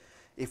data,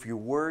 if you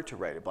were to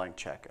write a blank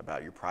check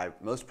about your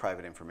most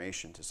private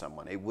information to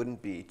someone, it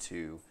wouldn't be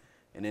to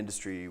an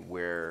industry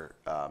where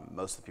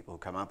most of the people who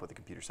come up with a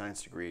computer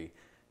science degree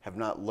have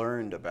not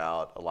learned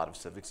about a lot of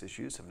civics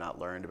issues, have not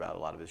learned about a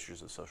lot of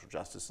issues of social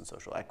justice and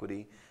social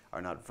equity,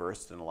 are not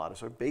versed in a lot of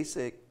sort of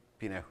basic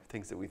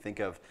things that we think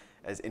of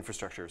as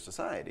infrastructure of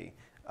society.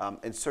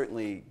 And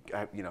certainly,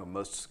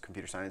 most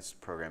computer science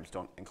programs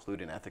don't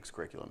include an ethics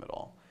curriculum at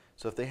all.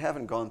 So if they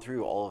haven't gone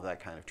through all of that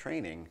kind of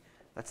training,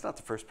 that's not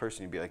the first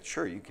person you'd be like,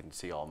 sure, you can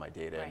see all my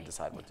data and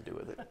decide what to do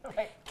with it.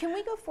 Can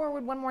we go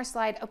forward one more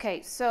slide?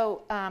 Okay,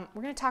 so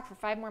we're going to talk for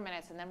 5 more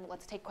minutes, and then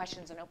let's take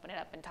questions and open it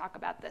up and talk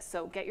about this.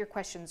 So get your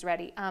questions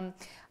ready.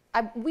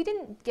 We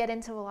didn't get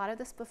into a lot of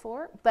this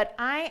before, but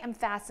I am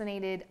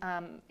fascinated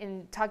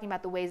in talking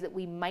about the ways that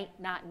we might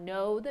not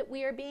know that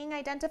we are being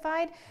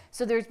identified.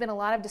 So there's been a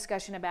lot of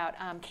discussion about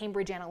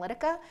Cambridge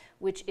Analytica,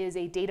 which is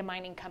a data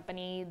mining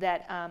company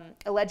that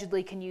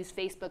allegedly can use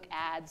Facebook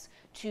ads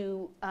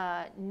to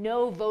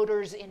know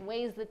voters in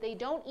ways that they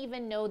don't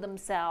even know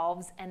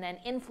themselves and then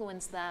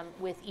influence them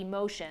with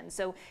emotion.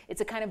 So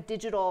it's a kind of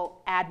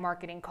digital ad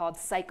marketing called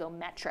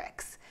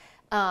psychometrics.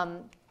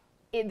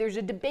 There's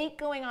a debate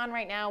going on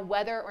right now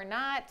whether or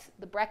not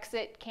the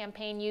Brexit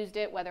campaign used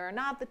it, whether or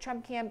not the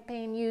Trump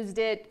campaign used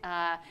it.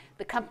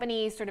 The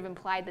company sort of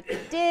implied that they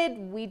did.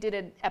 We did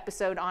an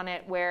episode on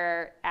it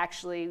where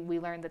actually we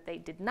learned that they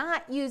did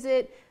not use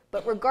it.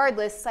 But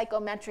regardless,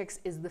 psychometrics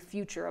is the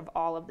future of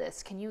all of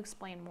this. Can you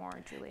explain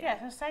more, Julia?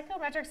 Yeah, so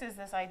psychometrics is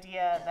this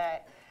idea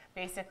that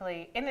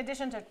basically, in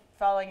addition to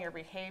following your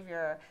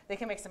behavior, they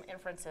can make some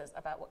inferences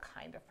about what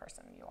kind of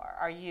person you are.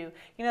 Are you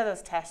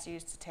those tests you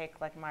used to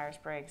take, like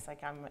Myers-Briggs,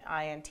 like I'm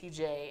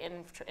INTJ,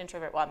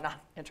 introvert, well, I'm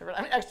not introvert,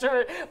 I'm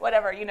extrovert,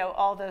 whatever,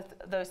 all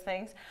those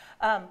things.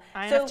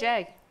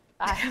 INFJ.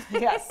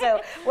 Yeah,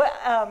 so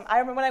I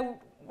remember when I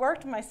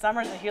worked my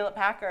summers at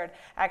Hewlett-Packard,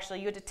 actually,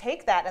 you had to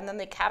take that, and then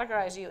they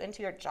categorize you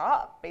into your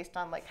job based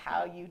on like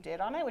how you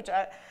did on it, which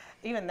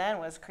even then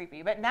was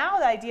creepy. But now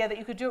the idea that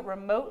you could do it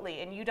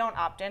remotely and you don't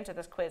opt into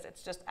this quiz,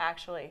 it's just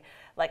actually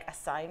like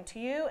assigned to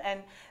you,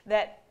 and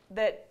that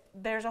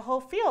there's a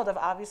whole field of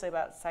obviously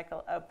about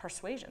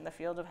persuasion, the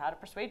field of how to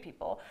persuade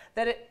people,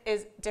 that it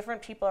is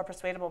different people are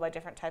persuadable by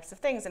different types of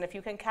things, and if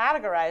you can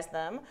categorize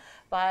them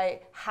by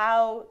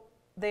how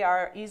they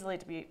are easily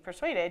to be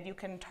persuaded, you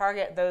can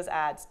target those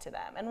ads to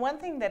them. And one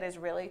thing that is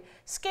really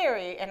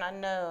scary and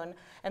unknown,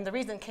 and the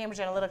reason Cambridge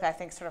Analytica I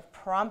think sort of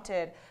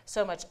prompted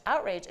so much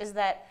outrage, is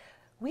that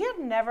we have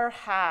never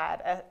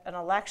had an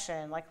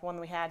election like one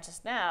we had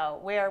just now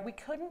where we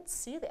couldn't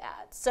see the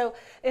ads. So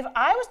if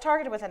I was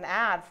targeted with an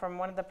ad from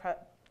one of the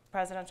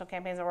presidential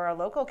campaigns or a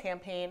local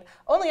campaign,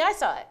 only I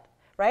saw it,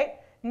 right?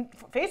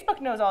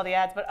 Facebook knows all the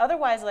ads, but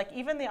otherwise, like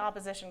even the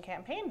opposition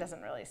campaign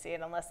doesn't really see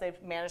it unless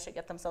they've managed to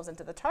get themselves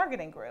into the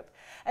targeting group.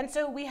 And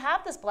so we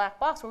have this black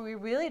box where we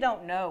really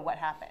don't know what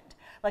happened,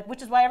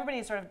 which is why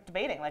everybody's sort of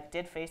debating,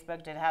 did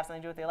it have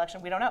something to do with the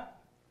election? We don't know.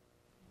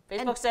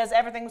 Facebook says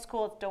everything was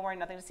cool, don't worry,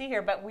 nothing to see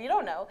here, but we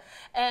don't know.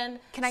 And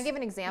can I give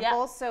an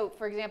example? Yeah. So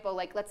for example,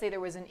 let's say there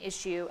was an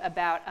issue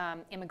about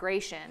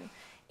immigration.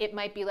 It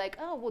might be like,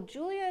 oh, well,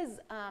 Julia's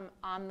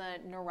on the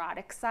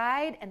neurotic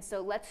side, and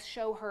so let's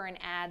show her an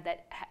ad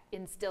that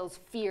instills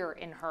fear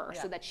in her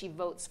so that she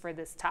votes for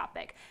this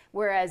topic.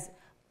 Whereas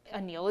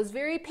Anil is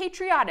very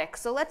patriotic,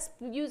 so let's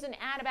use an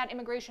ad about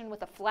immigration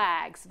with a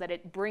flag so that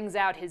it brings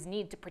out his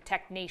need to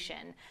protect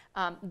nation.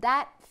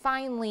 That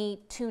finely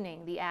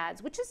tuning the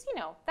ads, which is,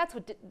 that's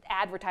what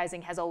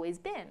advertising has always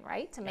been,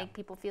 right? To make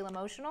people feel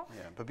emotional.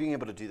 Yeah, but being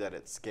able to do that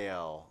at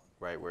scale,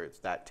 right, where it's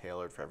that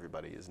tailored for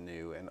everybody is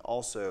new. And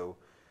also,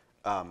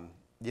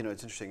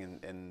 it's interesting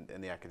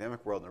in the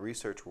academic world and the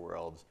research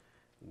world,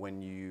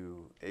 when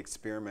you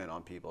experiment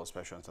on people,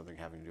 especially on something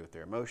having to do with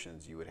their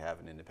emotions, you would have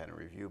an independent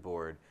review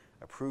board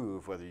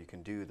approve whether you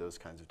can do those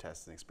kinds of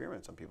tests and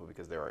experiments on people,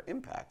 because there are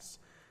impacts.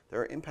 There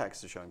are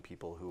impacts to showing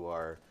people who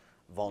are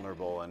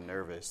vulnerable and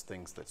nervous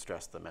things that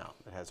stress them out.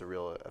 It has a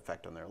real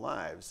effect on their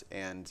lives.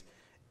 And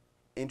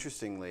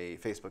interestingly,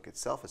 Facebook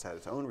itself has had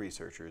its own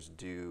researchers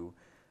do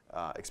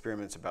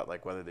experiments about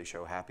whether they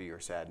show happy or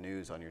sad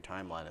news on your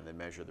timeline, and then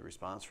measure the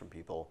response from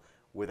people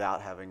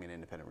without having an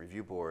independent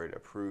review board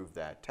approve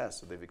that test.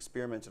 So they've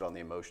experimented on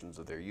the emotions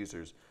of their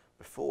users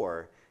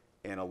before,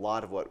 and a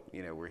lot of what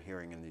we're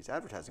hearing in these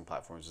advertising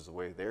platforms is the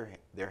way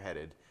they're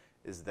headed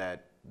is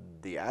that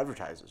the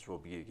advertisers will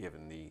be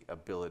given the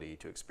ability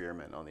to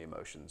experiment on the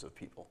emotions of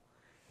people,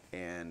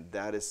 and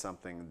that is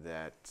something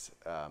that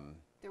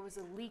there was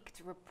a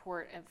leaked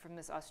report from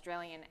this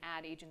Australian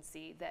ad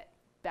agency that,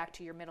 back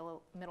to your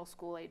middle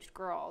school aged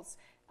girls,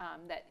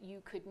 that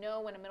you could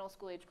know when a middle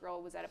school aged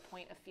girl was at a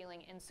point of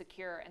feeling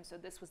insecure, and so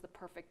this was the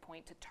perfect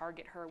point to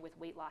target her with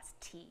weight loss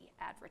tea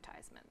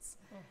advertisements,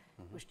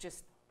 which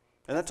just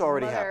and that's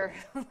already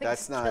happened.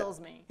 That's not kills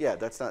me. Yeah,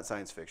 that's not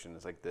science fiction.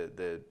 It's like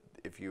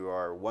if you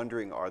are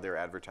wondering, are there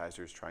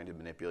advertisers trying to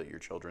manipulate your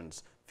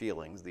children's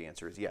feelings? The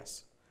answer is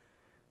yes,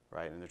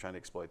 right? And they're trying to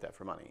exploit that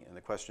for money. And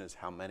the question is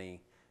how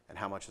many and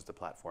how much is the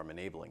platform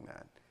enabling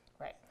that?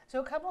 Right. So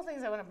a couple of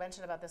things I want to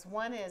mention about this.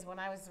 One is when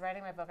I was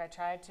writing my book, I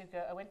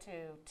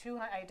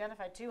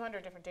identified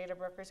 200 different data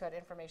brokers who had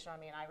information on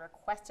me, and I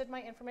requested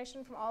my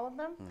information from all of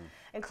them,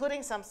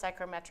 including some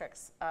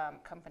psychometrics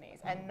companies.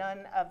 And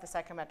none of the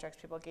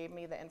psychometrics people gave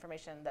me the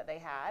information that they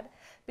had,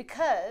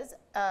 because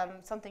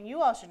something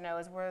you all should know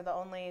is we're the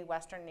only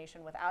Western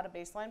nation without a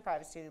baseline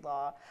privacy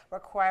law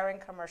requiring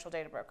commercial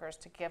data brokers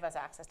to give us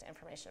access to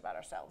information about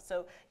ourselves.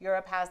 So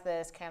Europe has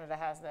this, Canada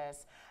has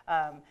this.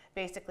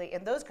 Basically,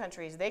 in those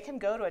countries, they can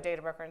go to a data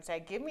broker and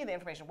say, give me the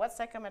information. What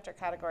psychometric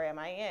category am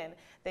I in?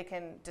 They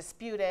can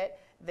dispute it.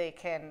 They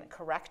can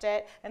correct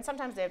it. And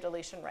sometimes they have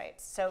deletion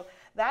rights. So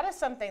that is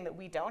something that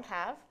we don't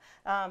have.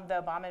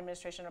 The Obama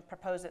administration have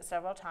proposed it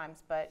several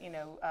times. But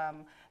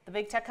the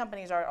big tech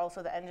companies are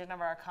also the engine of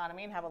our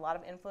economy and have a lot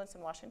of influence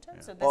in Washington.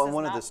 Yeah. So this well, is and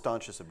one not of the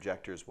staunchest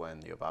objectors when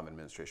the Obama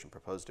administration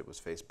proposed it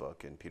was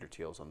Facebook, and Peter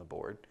Thiel's on the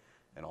board,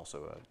 and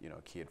also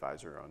a key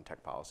advisor on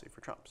tech policy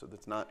for Trump. So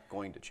that's not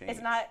going to change.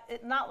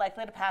 It's not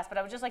likely to pass, but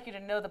I would just like you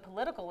to know the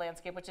political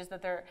landscape, which is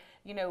that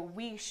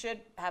we should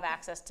have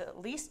access to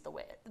at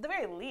the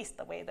very least,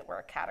 the way that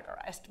we're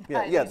categorized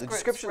by these the groups,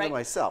 description right? of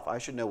myself. I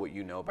should know what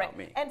you know about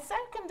me. And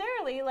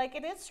secondarily,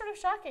 it is sort of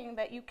shocking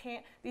that you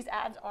can't, these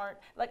ads aren't,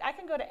 I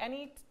can go to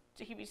any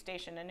TV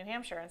station in New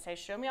Hampshire and say,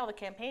 show me all the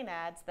campaign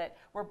ads that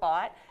were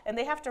bought, and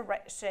they have to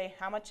say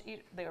how much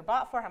they were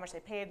bought for, how much they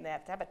paid, and they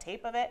have to have a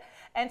tape of it.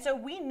 And so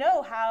we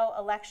know how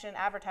election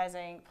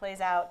advertising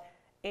plays out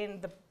in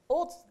the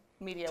old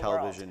media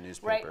Television, world,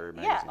 newspaper, right?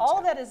 magazines. Yeah, all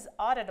of that is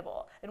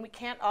auditable, and we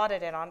can't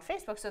audit it on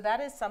Facebook. So that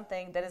is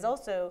something that is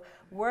also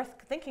worth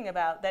thinking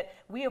about, that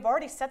we have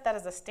already set that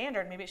as a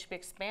standard. Maybe it should be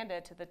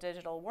expanded to the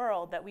digital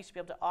world, that we should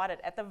be able to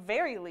audit, at the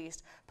very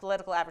least,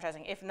 political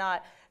advertising, if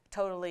not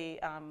totally,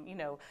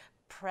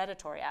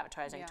 predatory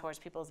advertising towards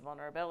people's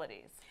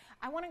vulnerabilities.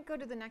 I want to go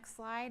to the next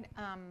slide,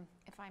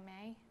 if I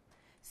may.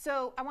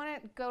 So I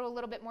want to go a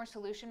little bit more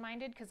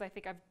solution-minded, because I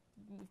think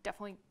we've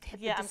definitely hit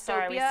the dystopia I'm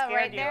sorry, we scared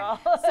right you there. all.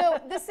 So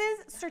this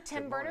is Sir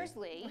Tim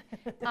Berners-Lee.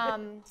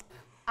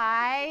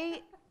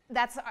 I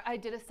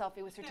did a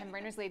selfie with Sir Tim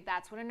Berners-Lee.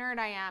 That's what a nerd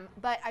I am.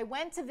 But I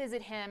went to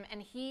visit him, and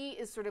he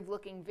is sort of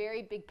looking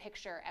very big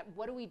picture at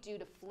what do we do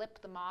to flip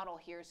the model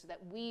here so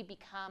that we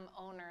become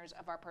owners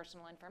of our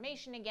personal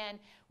information again.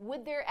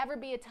 Would there ever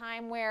be a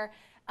time where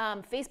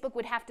Facebook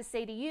would have to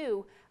say to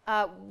you,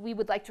 we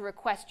would like to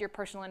request your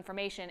personal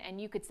information,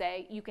 and you could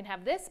say, you can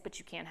have this, but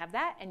you can't have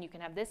that, and you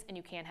can have this, and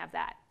you can't have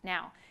that.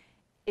 Now,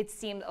 it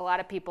seemed a lot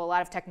of people, a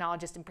lot of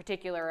technologists in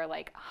particular, are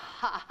like,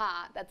 ha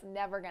ha, that's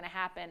never going to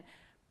happen.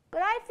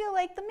 But I feel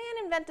like the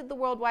man invented the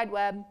World Wide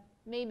Web.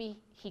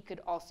 Maybe he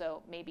could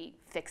also maybe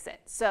fix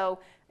it. So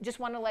I just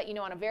want to let you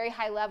know, on a very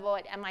high level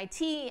at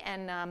MIT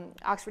and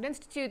Oxford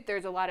Institute,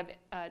 there's a lot of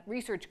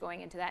research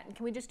going into that. And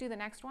can we just do the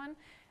next one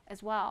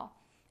as well?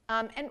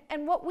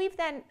 And what we've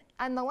then,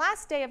 on the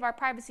last day of our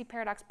Privacy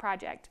Paradox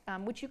project,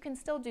 which you can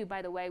still do,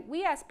 by the way,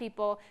 we asked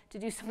people to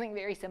do something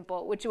very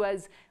simple, which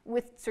was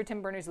with Sir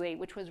Tim Berners-Lee,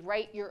 which was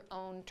write your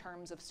own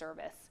terms of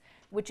service,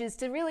 which is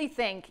to really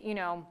think,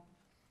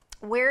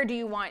 where do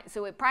you want,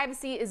 so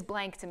privacy is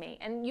blank to me.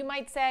 And you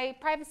might say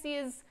privacy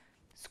is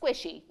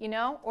squishy,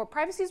 or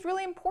privacy is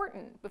really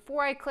important.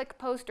 Before I click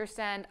post or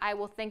send, I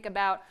will think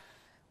about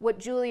what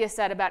Julia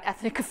said about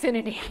ethnic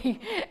affinity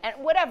and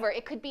whatever.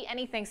 It could be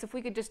anything. So if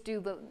we could just do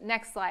the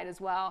next slide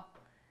as well.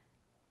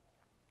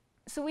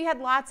 So we had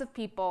lots of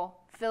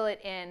people fill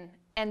it in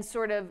and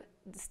sort of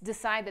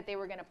decide that they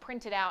were going to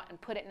print it out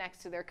and put it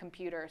next to their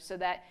computer, so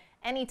that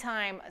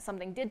anytime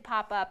something did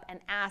pop up and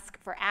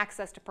ask for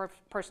access to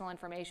personal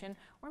information,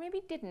 or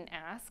maybe didn't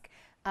ask,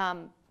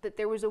 that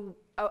there was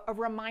a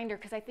reminder,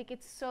 because I think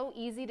it's so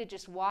easy to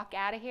just walk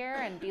out of here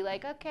and be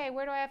like, okay,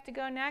 where do I have to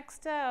go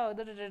next? Oh,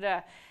 da da da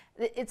da.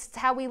 It's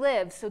how we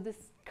live. So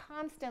this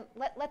constant,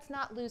 let's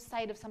not lose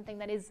sight of something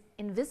that is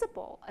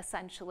invisible,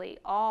 essentially,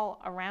 all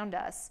around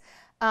us.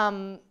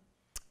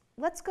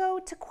 Let's go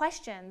to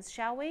questions,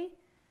 shall we?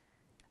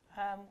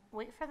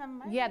 Wait for the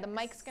mic. Yeah, the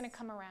mic's going to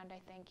come around, I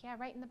think. Yeah,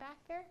 right in the back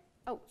there.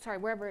 Oh, sorry,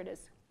 wherever it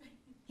is.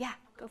 Yeah,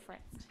 go for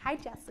it. Hi,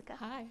 Jessica.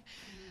 Hi.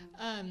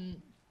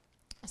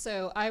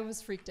 So I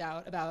was freaked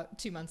out about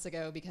 2 months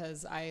ago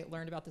because I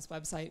learned about this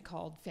website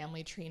called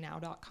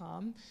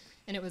familytreenow.com.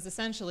 And it was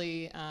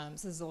essentially, so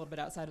this is a little bit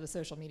outside of the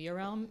social media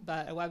realm,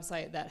 but a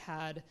website that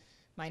had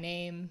my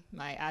name,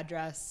 my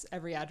address,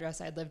 every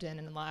address I'd lived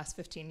in the last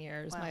 15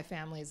 years, my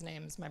family's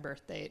names, my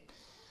birth date,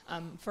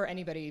 for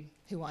anybody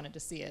who wanted to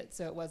see it.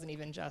 So it wasn't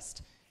even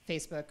just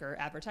Facebook or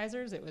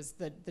advertisers, it was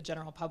the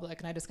general public.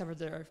 And I discovered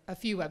there are a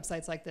few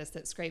websites like this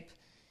that scrape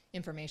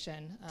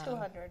information.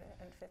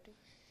 250.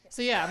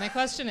 So yeah, my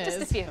question is,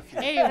 Just a few.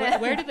 hey,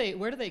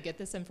 where do they get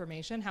this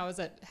information? How is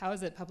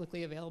it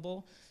publicly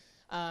available?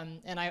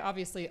 And I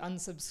obviously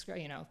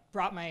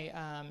brought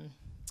my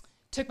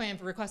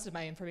requested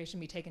my information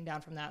be taken down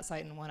from that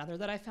site and one other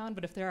that I found.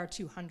 But if there are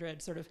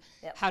 200, sort of,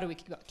 how do we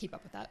keep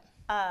up with that?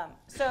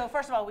 So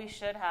first of all, we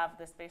should have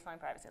this baseline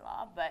privacy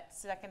law. But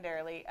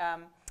secondarily,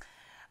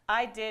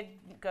 I did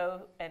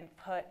go and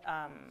put.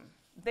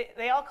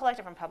 They all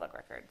collected from public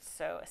records.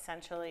 So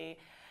essentially,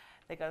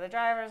 They go to the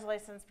driver's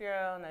license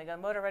bureau, and then they go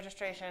to motor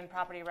registration,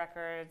 property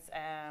records,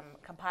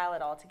 compile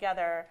it all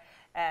together,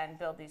 and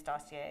build these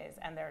dossiers,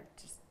 and there are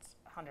just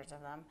hundreds of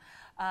them.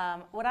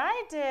 What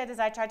I did is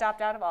I tried to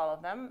opt out of all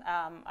of them.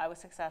 I was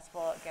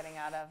successful at getting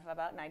out of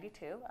about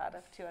 92 out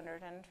of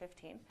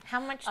 215. How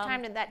much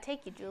time did that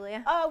take you,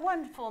 Julia?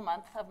 1 full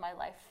month of my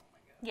life.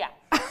 Yeah,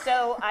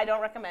 so I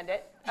don't recommend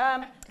it.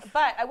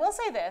 But I will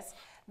say this,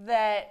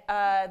 that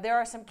there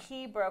are some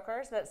key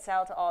brokers that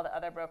sell to all the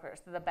other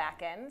brokers, the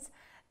back ends.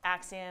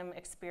 Axiom,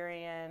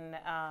 Experian,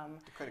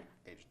 The credit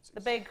agencies.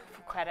 the big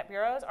credit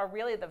bureaus are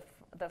really the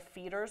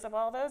feeders of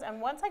all those.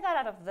 And once I got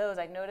out of those,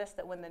 I noticed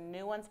that when the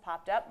new ones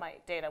popped up, my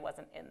data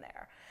wasn't in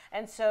there.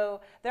 And so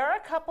there are a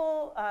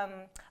couple,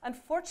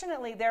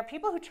 unfortunately, there are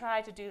people who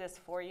try to do this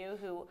for you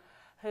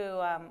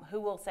who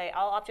will say,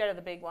 I'll opt you out of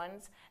the big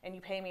ones, and you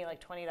pay me like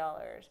 $20.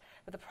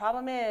 But the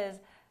problem is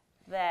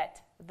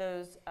that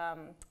those,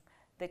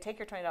 they take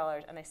your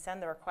 $20 and they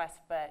send the request,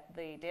 but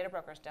the data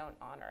brokers don't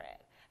honor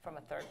it from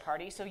a third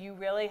party. So you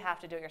really have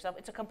to do it yourself.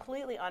 It's a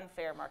completely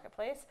unfair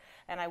marketplace,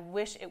 and I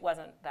wish it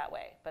wasn't that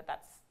way, but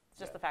that's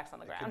just the facts on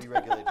the ground. It could be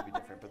regulated to be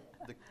different, but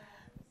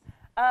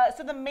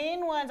So the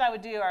main ones I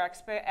would do are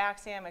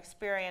Axiom,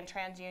 Experian,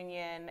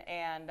 TransUnion,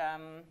 and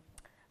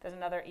there's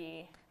another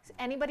E. So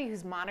anybody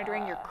who's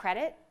monitoring your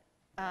credit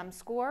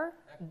score?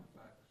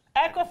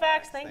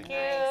 Equifax, thank you.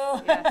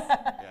 Yes.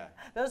 yeah.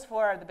 Those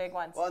 4 are the big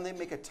ones. Well, and they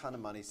make a ton of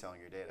money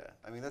selling your data.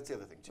 I mean, that's the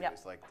other thing too. Yep.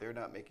 Is like they're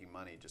not making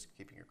money just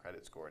keeping your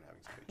credit score and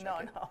having somebody check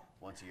No. it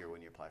once a year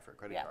when you apply for a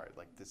credit Yeah. card.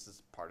 Like this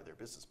is part of their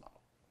business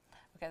model.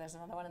 Okay, there's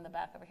another one in the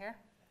back over here.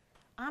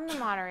 I'm the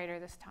moderator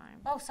this time.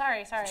 Oh,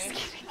 sorry. I'm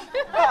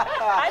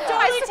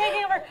totally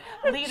taking over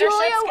leadership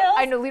skills.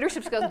 I know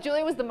leadership skills.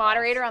 Julia was the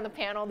moderator on the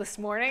panel this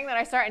morning that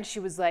I started, and she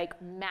was like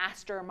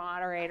master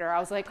moderator. I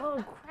was like,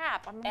 oh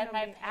crap, I'm gonna And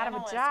my be out of a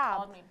panelist job.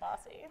 called me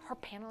bossy. Her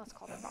panelist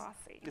called her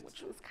bossy,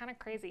 which was kind of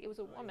crazy. It was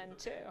a woman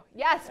too.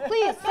 Yes,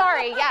 please.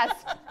 Sorry. Yes.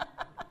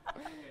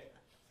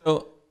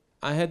 So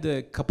I had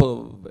a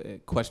couple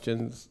of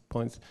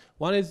points.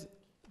 One is,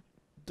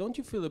 don't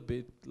you feel a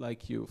bit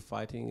like you're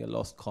fighting a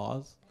lost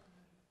cause?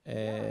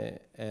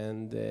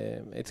 And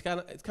it's kind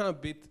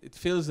of it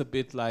feels a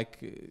bit like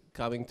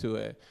coming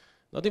to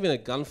not even a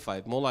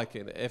gunfight, more like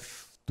an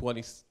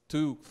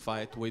F-22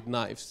 fight with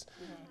knives.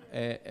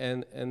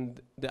 And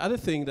the other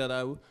thing that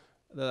I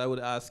would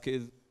ask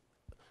is,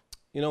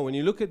 when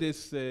you look at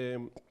this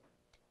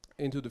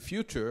into the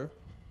future,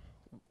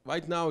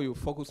 right now you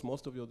focus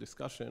most of your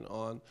discussion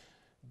on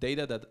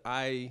data that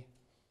I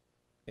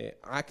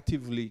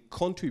actively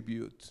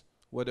contribute,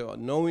 whether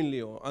knowingly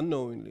or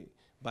unknowingly,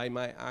 by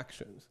my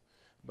actions.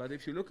 But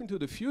if you look into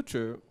the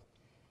future,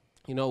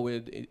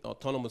 with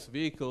autonomous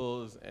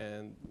vehicles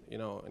and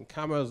and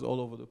cameras all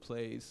over the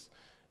place,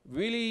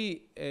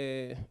 really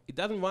it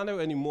doesn't matter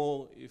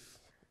anymore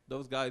if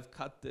those guys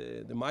cut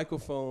the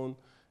microphone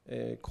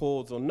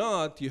cords or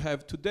not. You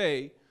have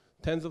today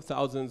tens of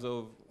thousands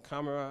of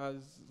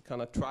cameras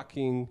kind of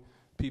tracking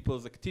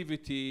people's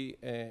activity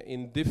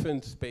in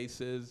different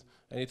spaces,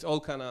 and it's all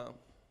kind of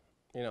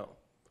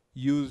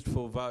used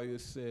for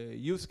various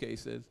use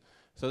cases.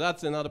 So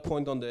that's another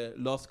point on the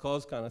lost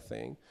cause kind of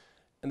thing.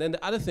 And then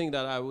the other thing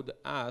that I would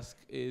ask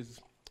is,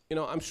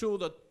 I'm sure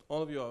that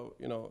all of you are,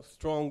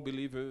 strong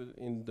believers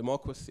in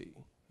democracy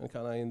and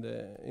kind of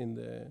in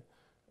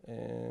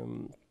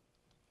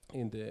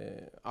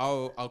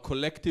our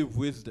collective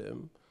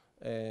wisdom,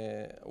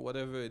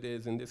 whatever it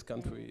is in this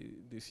country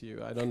this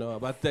year, I don't know.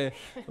 But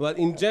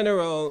in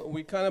general,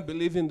 we kind of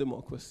believe in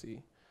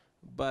democracy.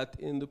 But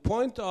in the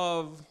point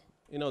of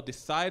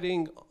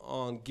deciding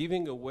on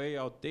giving away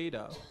our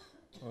data,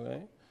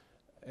 okay,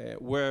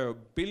 where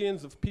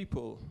billions of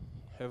people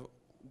have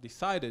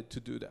decided to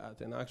do that,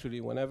 and actually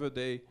whenever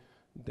they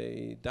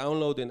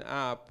download an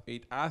app,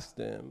 it asks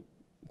them,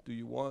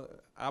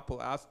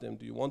 Apple asks them,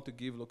 do you want to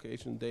give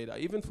location data?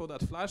 Even for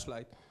that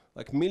flashlight,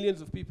 like millions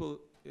of people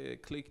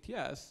clicked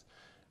yes.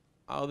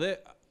 Are we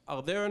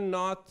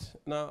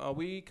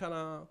kind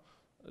of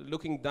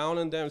looking down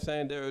on them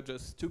saying they're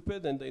just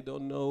stupid and they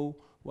don't know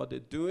what they're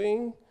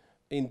doing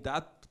in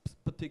that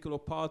particular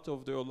part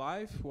of their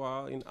life,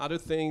 while in other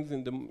things,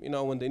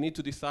 when they need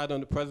to decide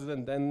on the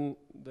president, then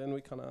we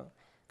kind of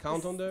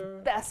count on their...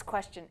 Best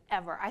question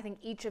ever. I think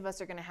each of us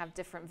are going to have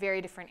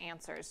very different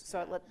answers.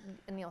 So let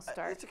Anil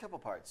start. It's a couple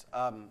parts.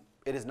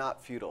 It is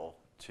not futile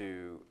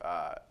to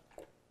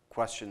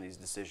question these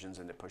decisions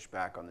and to push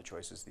back on the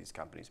choices these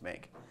companies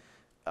make.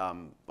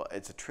 But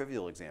it's a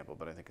trivial example,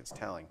 but I think it's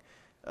telling.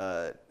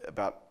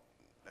 About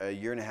a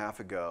year and a half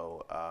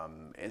ago,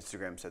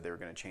 Instagram said they were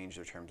going to change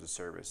their terms of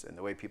service, and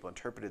the way people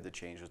interpreted the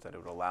change was that it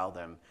would allow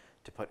them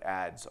to put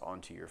ads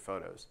onto your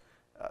photos.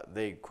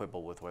 They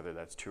quibble with whether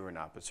that's true or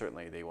not, but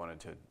certainly they wanted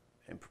to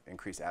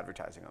increase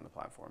advertising on the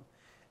platform.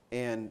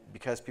 And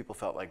because people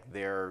felt like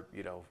their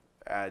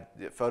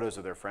photos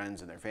of their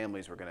friends and their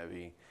families were going to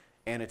be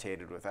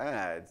annotated with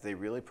ads, they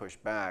really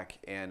pushed back,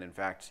 and in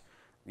fact,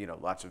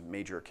 lots of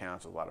major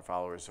accounts with a lot of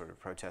followers sort of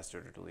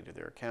protested or deleted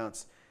their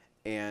accounts,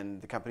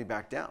 and the company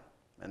backed down.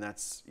 And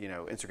that's,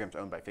 Instagram's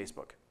owned by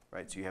Facebook,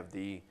 right? So you have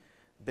the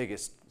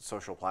biggest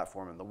social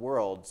platform in the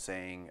world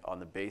saying on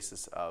the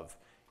basis of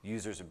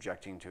users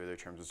objecting to their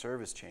terms of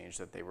service change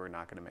that they were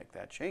not going to make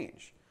that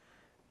change.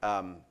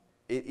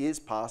 It is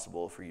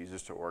possible for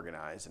users to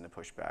organize and to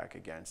push back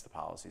against the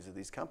policies of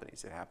these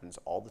companies. It happens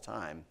all the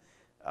time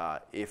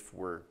if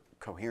we're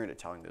coherent at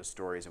telling those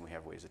stories and we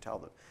have ways to tell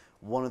them.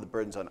 One of the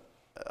burdens on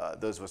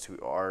those of us who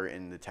are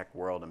in the tech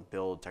world and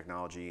build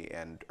technology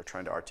and are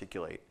trying to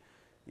articulate,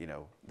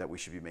 that we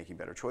should be making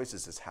better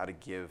choices is how to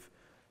give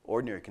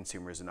ordinary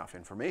consumers enough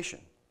information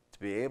to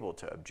be able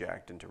to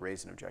object and to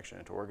raise an objection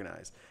and to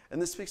organize.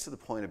 And this speaks to the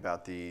point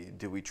about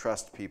do we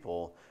trust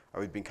people?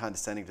 Are we being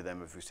condescending to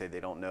them if we say they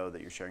don't know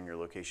that you're sharing your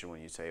location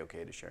when you say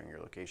okay to sharing your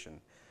location?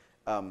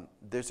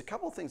 There's a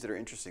couple of things that are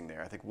interesting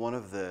there. I think one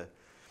of the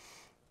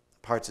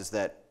parts is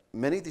that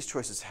many of these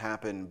choices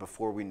happen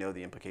before we know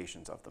the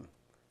implications of them.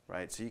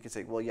 Right? So you can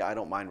say, well, yeah, I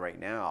don't mind right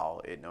now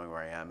it knowing where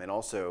I am. And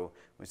also,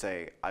 when we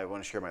say, I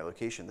want to share my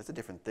location, that's a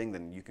different thing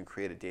than you can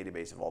create a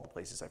database of all the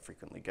places I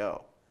frequently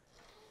go.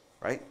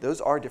 Right? Those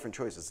are different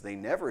choices. They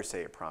never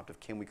say a prompt of,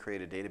 can we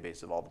create a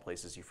database of all the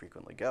places you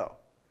frequently go?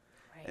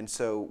 Right. And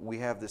so we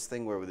have this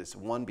thing where this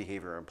one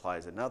behavior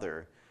implies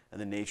another,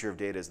 and the nature of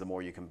data is the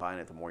more you combine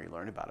it, the more you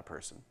learn about a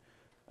person,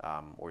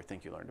 or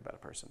think you learned about a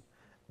person.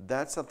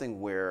 That's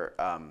something where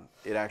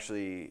it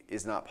actually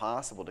is not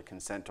possible to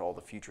consent to all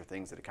the future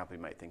things that a company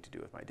might think to do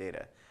with my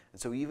data.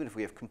 And so even if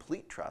we have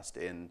complete trust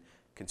in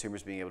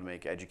consumers being able to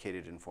make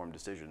educated, informed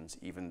decisions,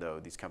 even though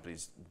these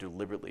companies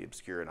deliberately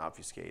obscure and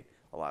obfuscate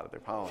a lot of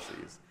their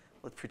policies,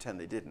 let's pretend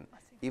they didn't.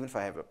 Even if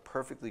I have a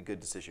perfectly good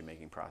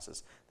decision-making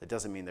process, that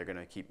doesn't mean they're going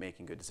to keep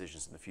making good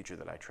decisions in the future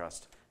that I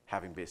trust,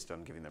 having based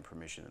on giving them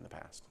permission in the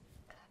past.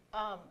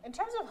 In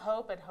terms of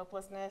hope and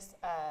hopelessness,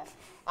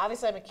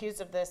 obviously I'm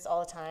accused of this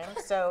all the time,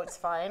 so it's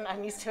fine,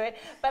 I'm used to it.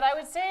 But I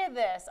would say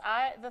this,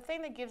 the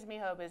thing that gives me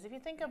hope is if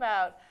you think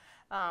about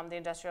the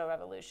Industrial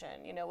Revolution,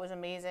 it was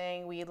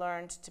amazing. We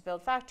learned to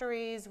build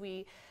factories,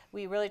 we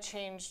really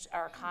changed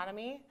our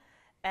economy.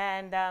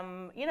 And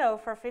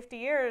for 50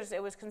 years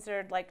it was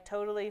considered like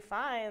totally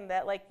fine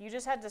that like you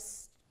just had to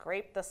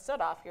scrape the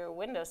soot off your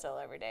windowsill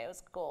every day. It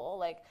was cool.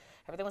 Like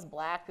everything was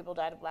black. People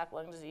died of black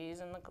lung disease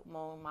in the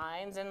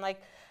mines, and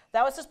like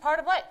that was just part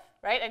of life,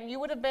 right? And you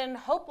would have been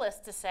hopeless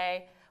to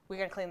say we're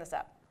going to clean this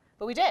up,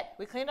 but we did.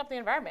 We cleaned up the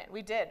environment.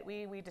 We did.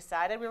 We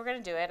decided we were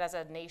going to do it as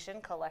a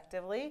nation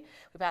collectively.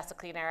 We passed the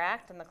Clean Air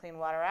Act and the Clean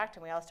Water Act,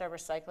 and we all started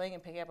recycling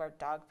and picking up our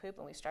dog poop,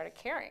 and we started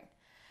caring.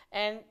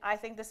 And I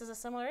think this is a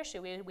similar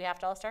issue. We have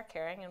to all start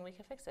caring, and we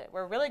can fix it.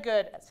 We're really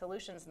good at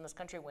solutions in this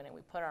country when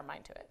we put our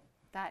mind to it.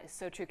 That is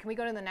so true. Can we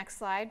go to the next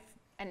slide?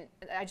 And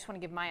I just want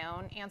to give my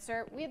own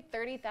answer. We had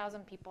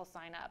 30,000 people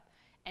sign up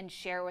and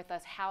share with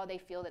us how they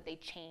feel that they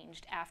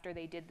changed after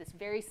they did this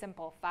very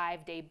simple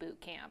 5-day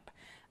boot camp.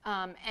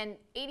 And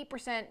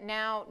 80%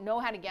 now know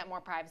how to get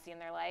more privacy in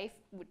their life,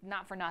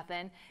 not for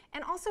nothing.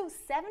 And also 70%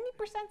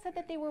 said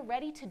that they were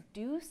ready to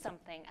do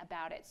something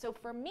about it. So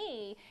for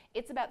me,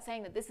 it's about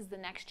saying that this is the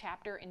next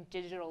chapter in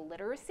digital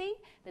literacy,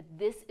 that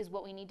this is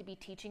what we need to be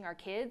teaching our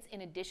kids.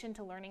 In addition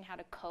to learning how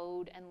to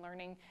code and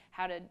learning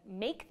how to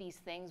make these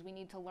things, we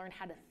need to learn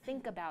how to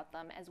think about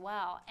them as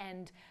well.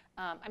 And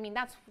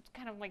that's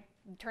kind of like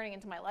turning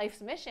into my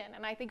life's mission.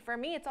 And I think for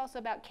me, it's also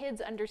about kids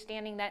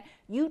understanding that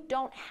you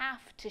don't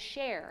have to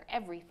share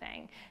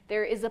everything.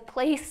 There is a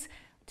place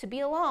to be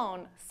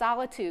alone,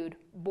 solitude,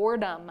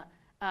 boredom.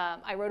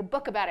 I wrote a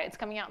book about it. It's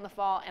coming out in the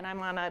fall, and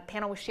I'm on a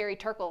panel with Sherry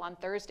Turkle on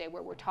Thursday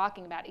where we're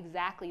talking about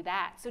exactly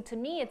that. So to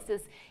me, it's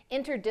this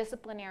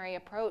interdisciplinary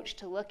approach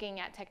to looking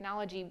at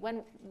technology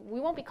when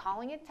we won't be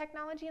calling it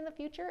technology in the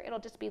future. It'll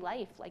just be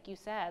life, like you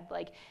said.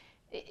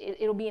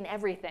 It'll be in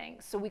everything.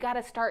 So we got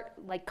to start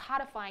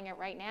codifying it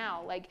right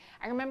now.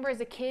 I remember as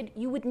a kid,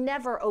 you would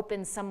never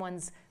open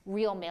someone's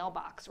real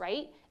mailbox,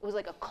 right? It was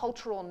like a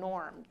cultural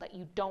norm that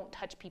you don't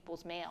touch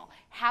people's mail.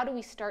 How do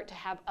we start to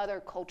have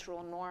other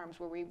cultural norms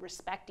where we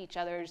respect each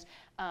other's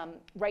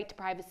right to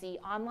privacy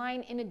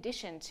online in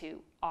addition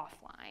to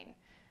offline?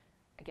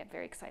 I get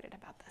very excited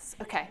about this.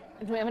 Okay,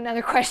 do we have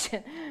another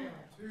question?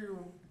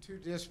 Two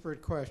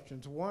disparate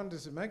questions. One,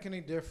 does it make any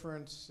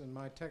difference, and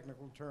my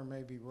technical term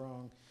may be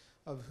wrong,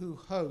 of who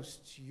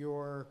hosts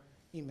your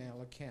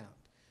email account?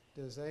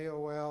 Does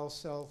AOL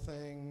sell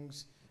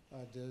things?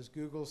 Does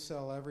Google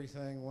sell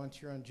everything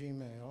once you're on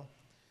Gmail?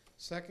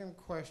 Second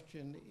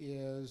question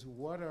is,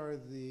 what are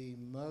the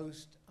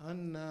most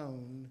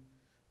unknown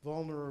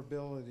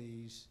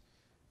vulnerabilities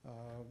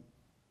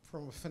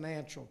from a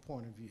financial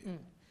point of view?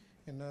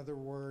 In other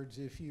words,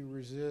 if you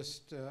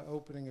resist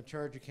opening a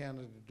charge account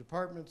at a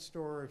department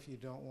store, if you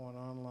don't want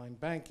online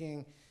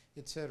banking,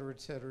 et cetera,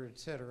 et cetera, et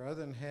cetera,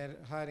 other than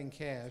hiding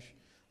cash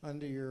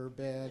under your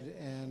bed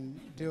and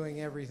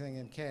doing everything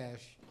in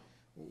cash,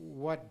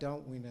 what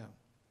don't we know?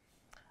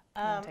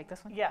 You want to take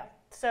this one? Yeah.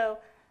 So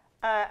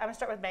I'm going to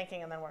start with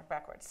banking and then work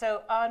backwards.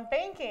 So on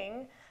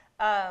banking,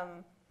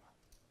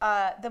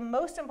 the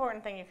most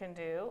important thing you can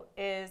do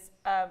is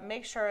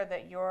make sure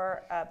that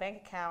your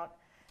bank account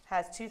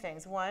has two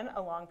things. One,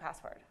 a long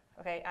password.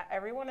 Okay,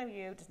 every one of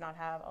you does not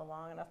have a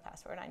long enough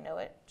password. I know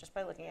it just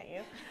by looking at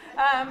you.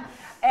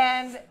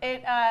 And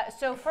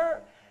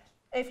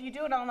if you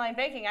do it online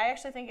banking, I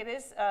actually think it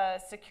is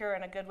secure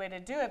and a good way to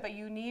do it, but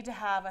you need to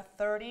have a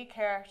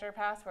 30-character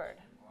password.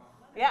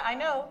 Yeah, I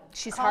know.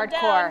 She's Calm hardcore.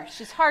 down.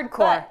 She's hardcore.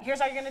 But here's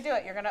how you're going to do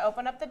it. You're going to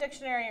open up the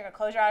dictionary, you're going to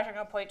close your eyes, you're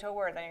going to point to a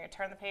word, then you're going to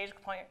turn the page,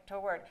 point to a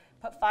word.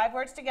 Put 5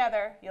 words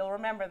together, you'll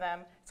remember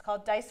them. It's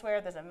called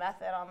Diceware. There's a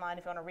method online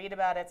if you want to read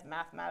about it. It's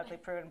mathematically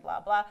proven,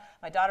 blah, blah.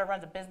 My daughter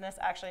runs a business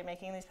actually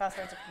making these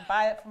passwords. You can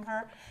buy it from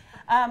her.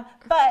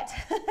 But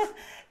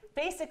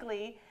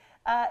basically,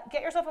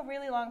 get yourself a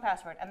really long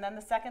password. And then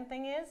the second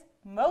thing is,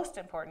 most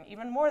important,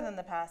 even more than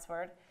the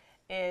password,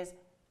 is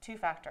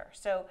two-factor.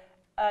 So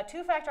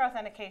two-factor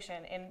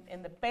authentication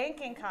in the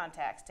banking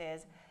context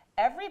is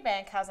every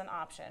bank has an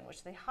option,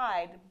 which they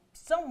hide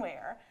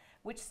somewhere,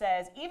 which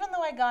says, even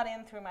though I got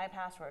in through my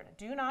password,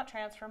 do not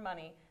transfer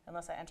money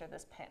unless I enter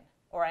this PIN,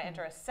 or I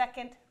enter a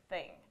second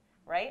thing,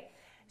 right?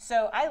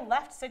 So I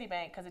left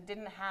Citibank because it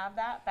didn't have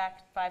that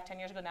back 5-10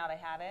 years ago. Now they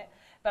have it.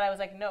 But I was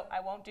like, no, I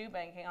won't do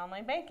banking,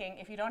 online banking,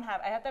 if you don't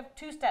have, I have to have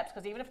 2 steps,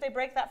 because even if they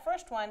break that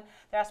first one,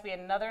 there has to be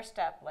another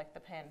step, like the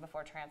PIN,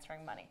 before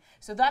transferring money.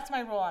 So that's my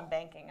rule on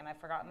banking, and I've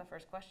forgotten the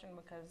first question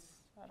because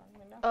I don't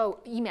even know. Oh,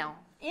 email.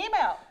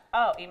 Email.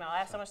 Oh, email. I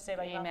have so much to say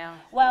about email. Email.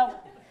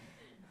 Well,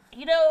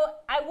 you know,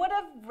 I would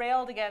have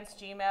railed against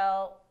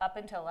Gmail up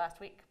until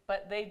last week,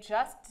 but they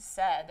just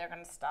said they're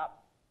going to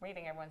stop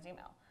reading everyone's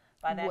email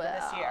by the end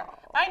of this year.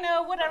 I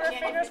know, whatever,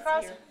 fingers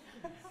crossed.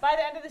 By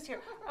the end of this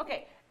year.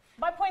 Okay.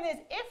 My point is,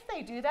 if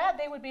they do that,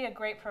 they would be a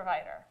great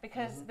provider,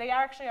 because they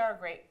actually are a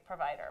great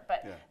provider.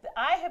 But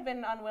I have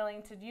been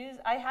unwilling to use,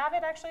 I have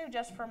it actually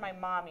just for my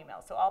mom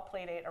email, so all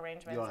Playdate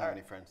arrangements. You don't have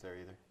any friends there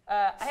either?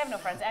 I have no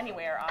friends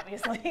anywhere,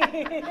 obviously.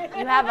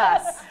 You have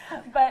us.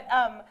 But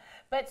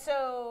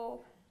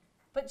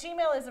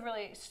Gmail is a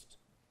really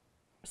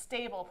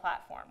stable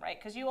platform, right?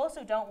 Because you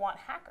also don't want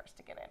hackers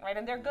to get in, right?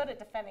 And they're good at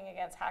defending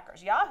against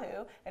hackers.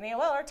 Yahoo and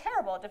AOL are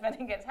terrible at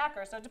defending against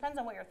hackers, so it depends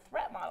on what your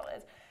threat model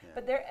is.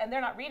 But they're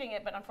not reading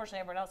it, but unfortunately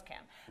everyone else can.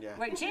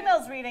 Right?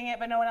 Gmail's reading it,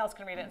 but no one else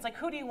can read it. It's like,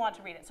 who do you want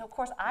to read it? So of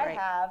course I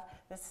have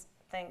this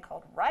thing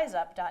called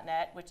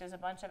riseup.net, which is a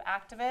bunch of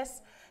activists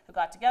who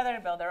got together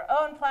to build their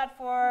own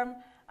platform.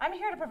 I'm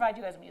here to provide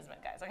you guys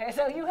amusement, guys, okay?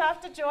 So you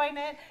have to join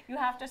it. You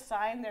have to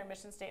sign their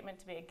mission statement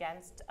to be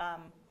against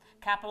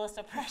capitalist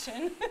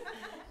oppression,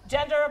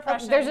 gender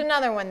oppression. There's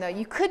another one, though.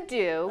 You could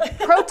do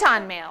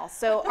Proton Mail.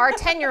 So our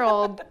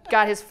 10-year-old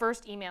got his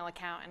first email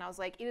account, and I was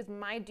like, it is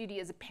my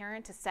duty as a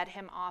parent to set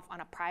him off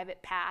on a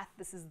private path.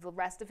 This is the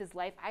rest of his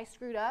life. I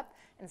screwed up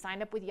and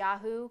signed up with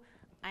Yahoo.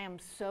 I am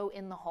so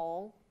in the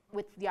hole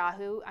with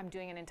Yahoo. I'm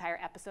doing an entire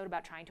episode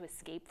about trying to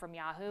escape from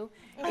Yahoo.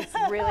 It's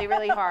really,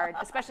 really hard,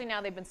 especially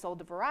now they've been sold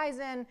to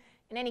Verizon.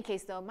 In any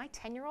case, though, my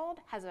 10-year-old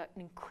has an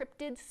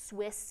encrypted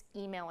Swiss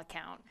email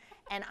account,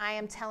 and I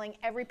am telling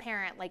every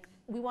parent, like,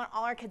 we want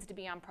all our kids to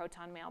be on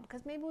Proton Mail,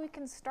 because maybe we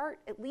can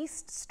at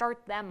least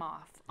start them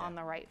off on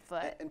the right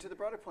foot. And to the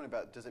broader point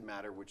about, does it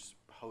matter which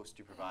host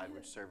you provide,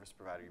 which service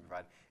provider you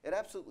provide, it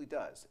absolutely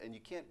does. And you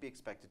can't be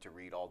expected to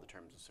read all the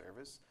terms of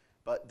service.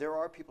 But there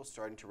are people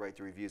starting to write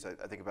the reviews. I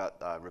think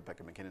about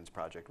Rebecca McKinnon's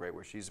project, right,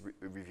 where she's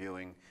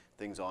reviewing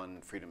things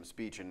on freedom of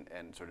speech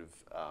and sort of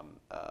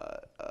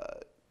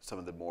some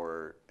of the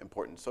more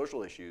important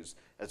social issues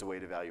as a way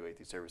to evaluate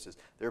these services.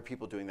 There are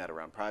people doing that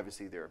around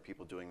privacy. There are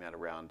people doing that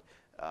around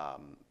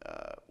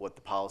what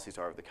the policies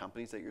are of the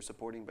companies that you're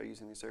supporting by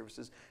using these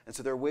services. And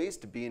so there are ways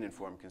to be an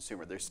informed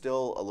consumer. They're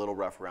still a little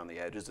rough around the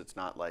edges. It's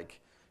not like,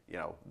 you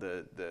know,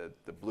 the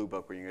blue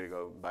book where you're going to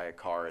go buy a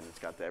car and it's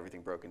got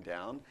everything broken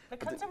down. The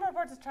Consumer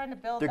Reports is trying to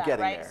build they're that,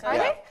 getting right? there. So Are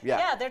they?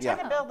 Yeah, they're trying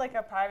to build like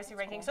a privacy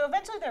ranking. So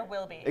eventually there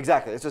will be.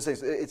 Exactly.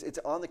 It's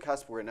on the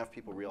cusp where enough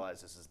people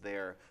realize this is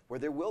there, where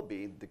there will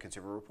be the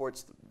Consumer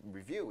Reports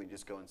review. And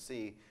just go and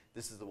see,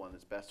 this is the one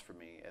that's best for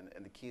me.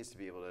 And the key is to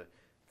be able to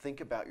think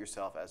about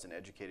yourself as an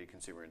educated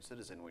consumer and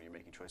citizen when you're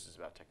making choices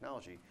about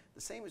technology, the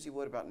same as you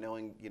would about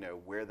knowing, you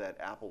know, where that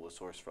apple was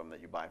sourced from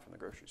that you buy from the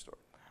grocery store.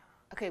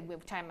 Okay, we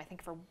have time, I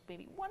think, for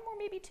maybe one more,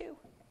 maybe two.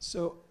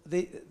 So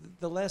the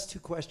last 2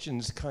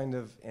 questions kind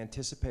of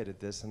anticipated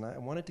this, and I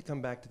wanted to come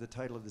back to the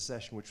title of the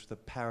session, which was the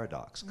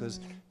paradox, because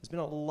there's been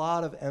a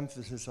lot of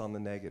emphasis on the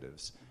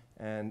negatives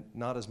and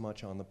not as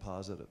much on the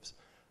positives.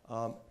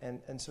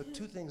 And so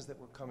 2 things that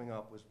were coming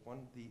up was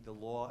one, the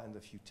law and the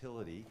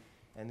futility,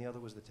 and the other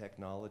was the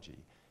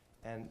technology.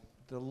 And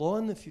the law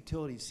and the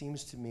futility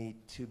seems to me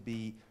to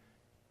be,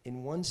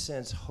 in one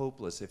sense,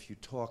 hopeless if you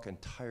talk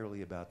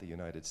entirely about the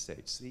United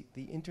States.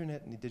 The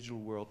internet and the digital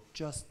world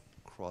just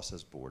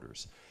crosses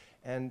borders.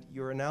 And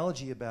your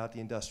analogy about the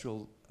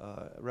Industrial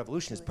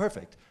Revolution is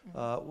perfect,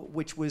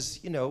 which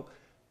was, you know,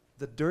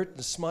 the dirt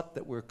and smut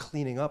that we're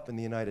cleaning up in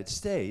the United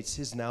States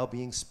is now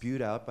being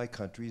spewed out by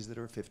countries that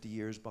are 50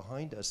 years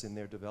behind us in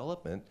their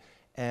development.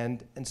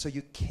 And so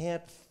you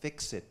can't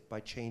fix it by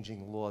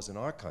changing laws in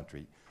our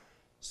country.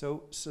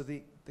 So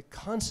the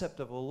concept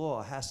of a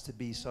law has to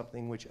be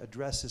something which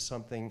addresses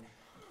something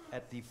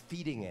at the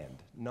feeding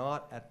end,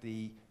 not at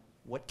the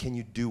what can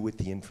you do with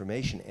the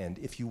information? And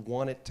if you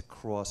want it to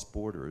cross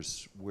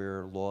borders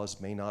where laws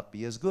may not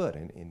be as good,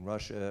 in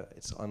Russia,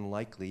 it's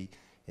unlikely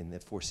in the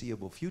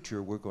foreseeable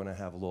future we're going to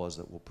have laws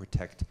that will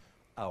protect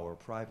our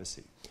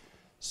privacy.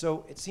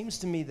 So it seems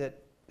to me that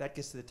that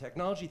gets to the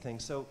technology thing.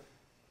 So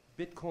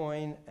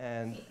Bitcoin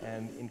and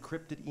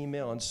encrypted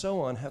email and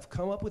so on have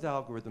come up with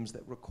algorithms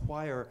that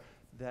require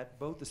that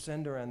both the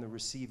sender and the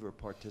receiver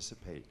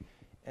participate.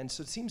 And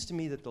so it seems to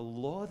me that the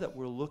law that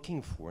we're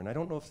looking for, and I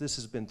don't know if this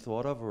has been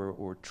thought of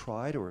or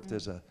tried, or if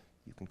there's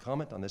you can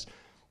comment on this,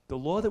 the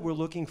law that we're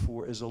looking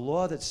for is a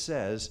law that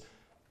says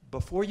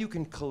before you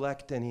can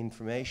collect any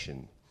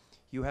information,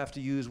 you have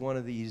to use one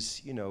of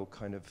these,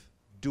 kind of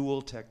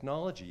dual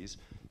technologies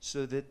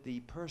so that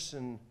the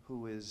person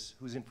whose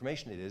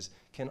information it is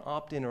can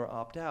opt in or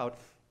opt out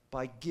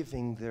by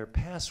giving their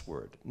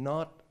password,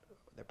 not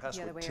their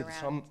password to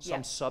some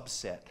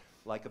subset,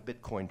 like a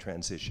Bitcoin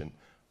transition,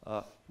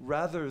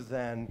 rather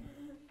than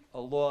a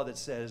law that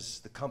says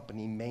the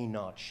company may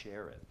not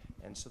share it.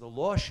 And so the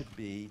law should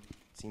be,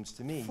 it seems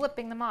to me,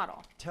 flipping the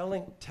model.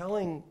 telling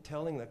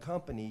the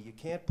company you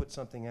can't put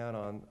something out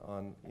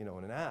on in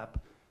an app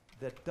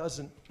that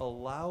doesn't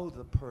allow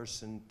the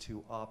person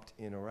to opt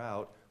in or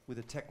out with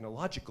a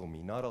technological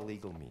mean, not a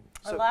legal mean.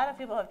 A lot of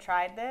people have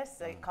tried this.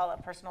 They call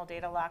it personal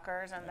data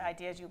lockers, and the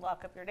idea is you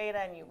lock up your data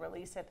and you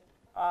release it,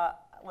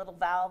 little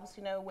valves,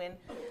 when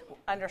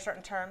under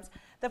certain terms.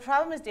 The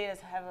problem is data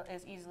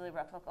is easily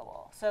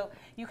replicable. So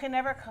you can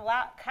never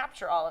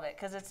capture all of it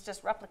because it's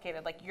just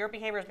replicated. Like your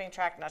behavior is being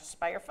tracked not just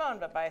by your phone,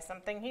 but by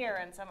something here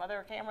and some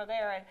other camera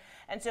there.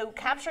 And so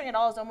capturing it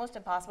all is almost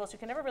impossible. So you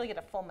can never really get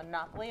a full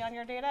monopoly on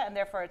your data, and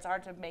therefore it's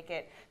hard to make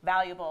it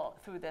valuable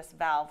through this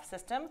valve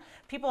system.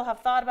 People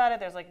have thought about it.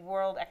 There's like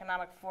World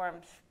Economic Forum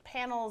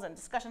panels and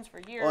discussions for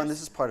years. Well, and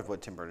this is part of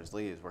what Tim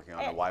Berners-Lee is working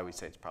on, and why we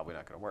say it's probably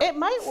not going to work. It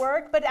might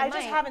work, but I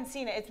just haven't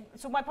seen it.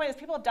 So my point is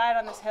people have died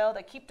on this hill.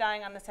 They keep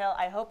dying on this hill.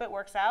 I hope it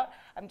works out.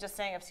 I'm just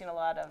saying I've seen a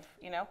lot of,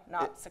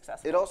 not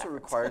successful. It also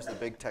requires the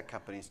big tech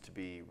companies to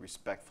be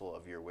respectful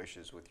of your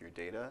wishes with your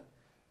data,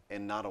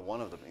 and not a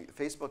one of them.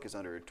 Facebook is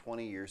under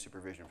 20-year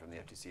supervision from the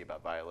FTC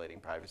about violating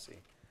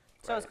privacy.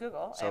 So is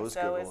Google, so and is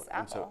so Google, is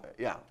Apple.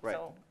 Yeah, right.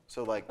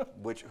 So like,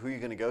 who are you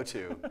going to go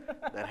to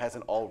that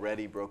hasn't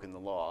already broken the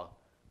law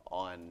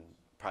on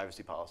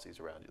privacy policies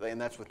around you? And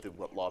that's with the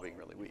law being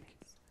really weak.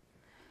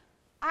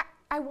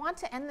 I want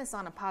to end this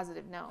on a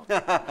positive note.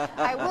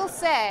 I will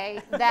say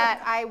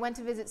that I went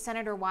to visit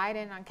Senator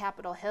Wyden on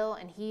Capitol Hill,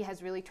 and he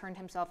has really turned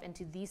himself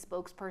into the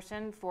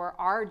spokesperson for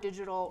our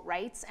digital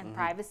rights and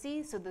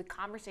privacy. So the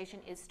conversation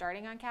is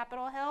starting on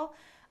Capitol Hill.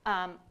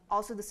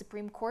 Also, the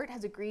Supreme Court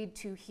has agreed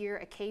to hear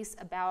a case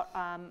about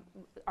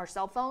our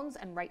cell phones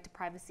and right to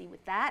privacy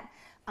with that.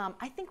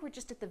 I think we're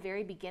just at the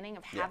very beginning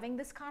of having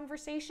this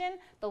conversation.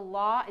 The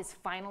law is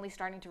finally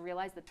starting to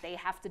realize that they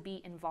have to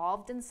be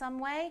involved in some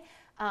way.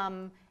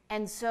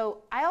 And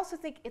so I also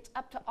think it's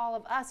up to all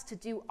of us to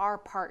do our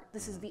part.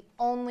 This is the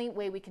only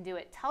way we can do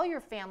it. Tell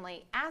your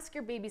family, ask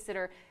your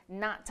babysitter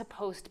not to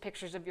post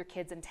pictures of your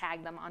kids and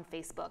tag them on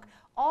Facebook.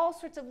 All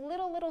sorts of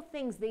little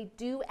things, they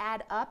do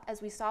add up.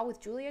 As we saw with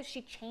Julia,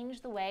 she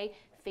changed the way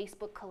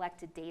Facebook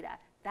collected data.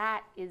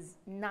 That is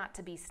not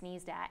to be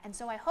sneezed at. And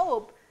so I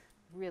hope,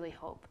 really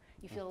hope,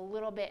 you feel a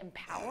little bit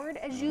empowered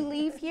as you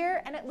leave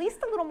here, and at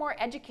least a little more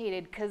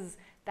educated, because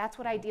that's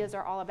what ideas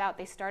are all about.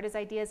 They start as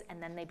ideas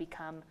and then they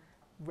become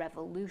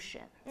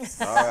revolutions.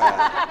 All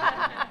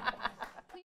right.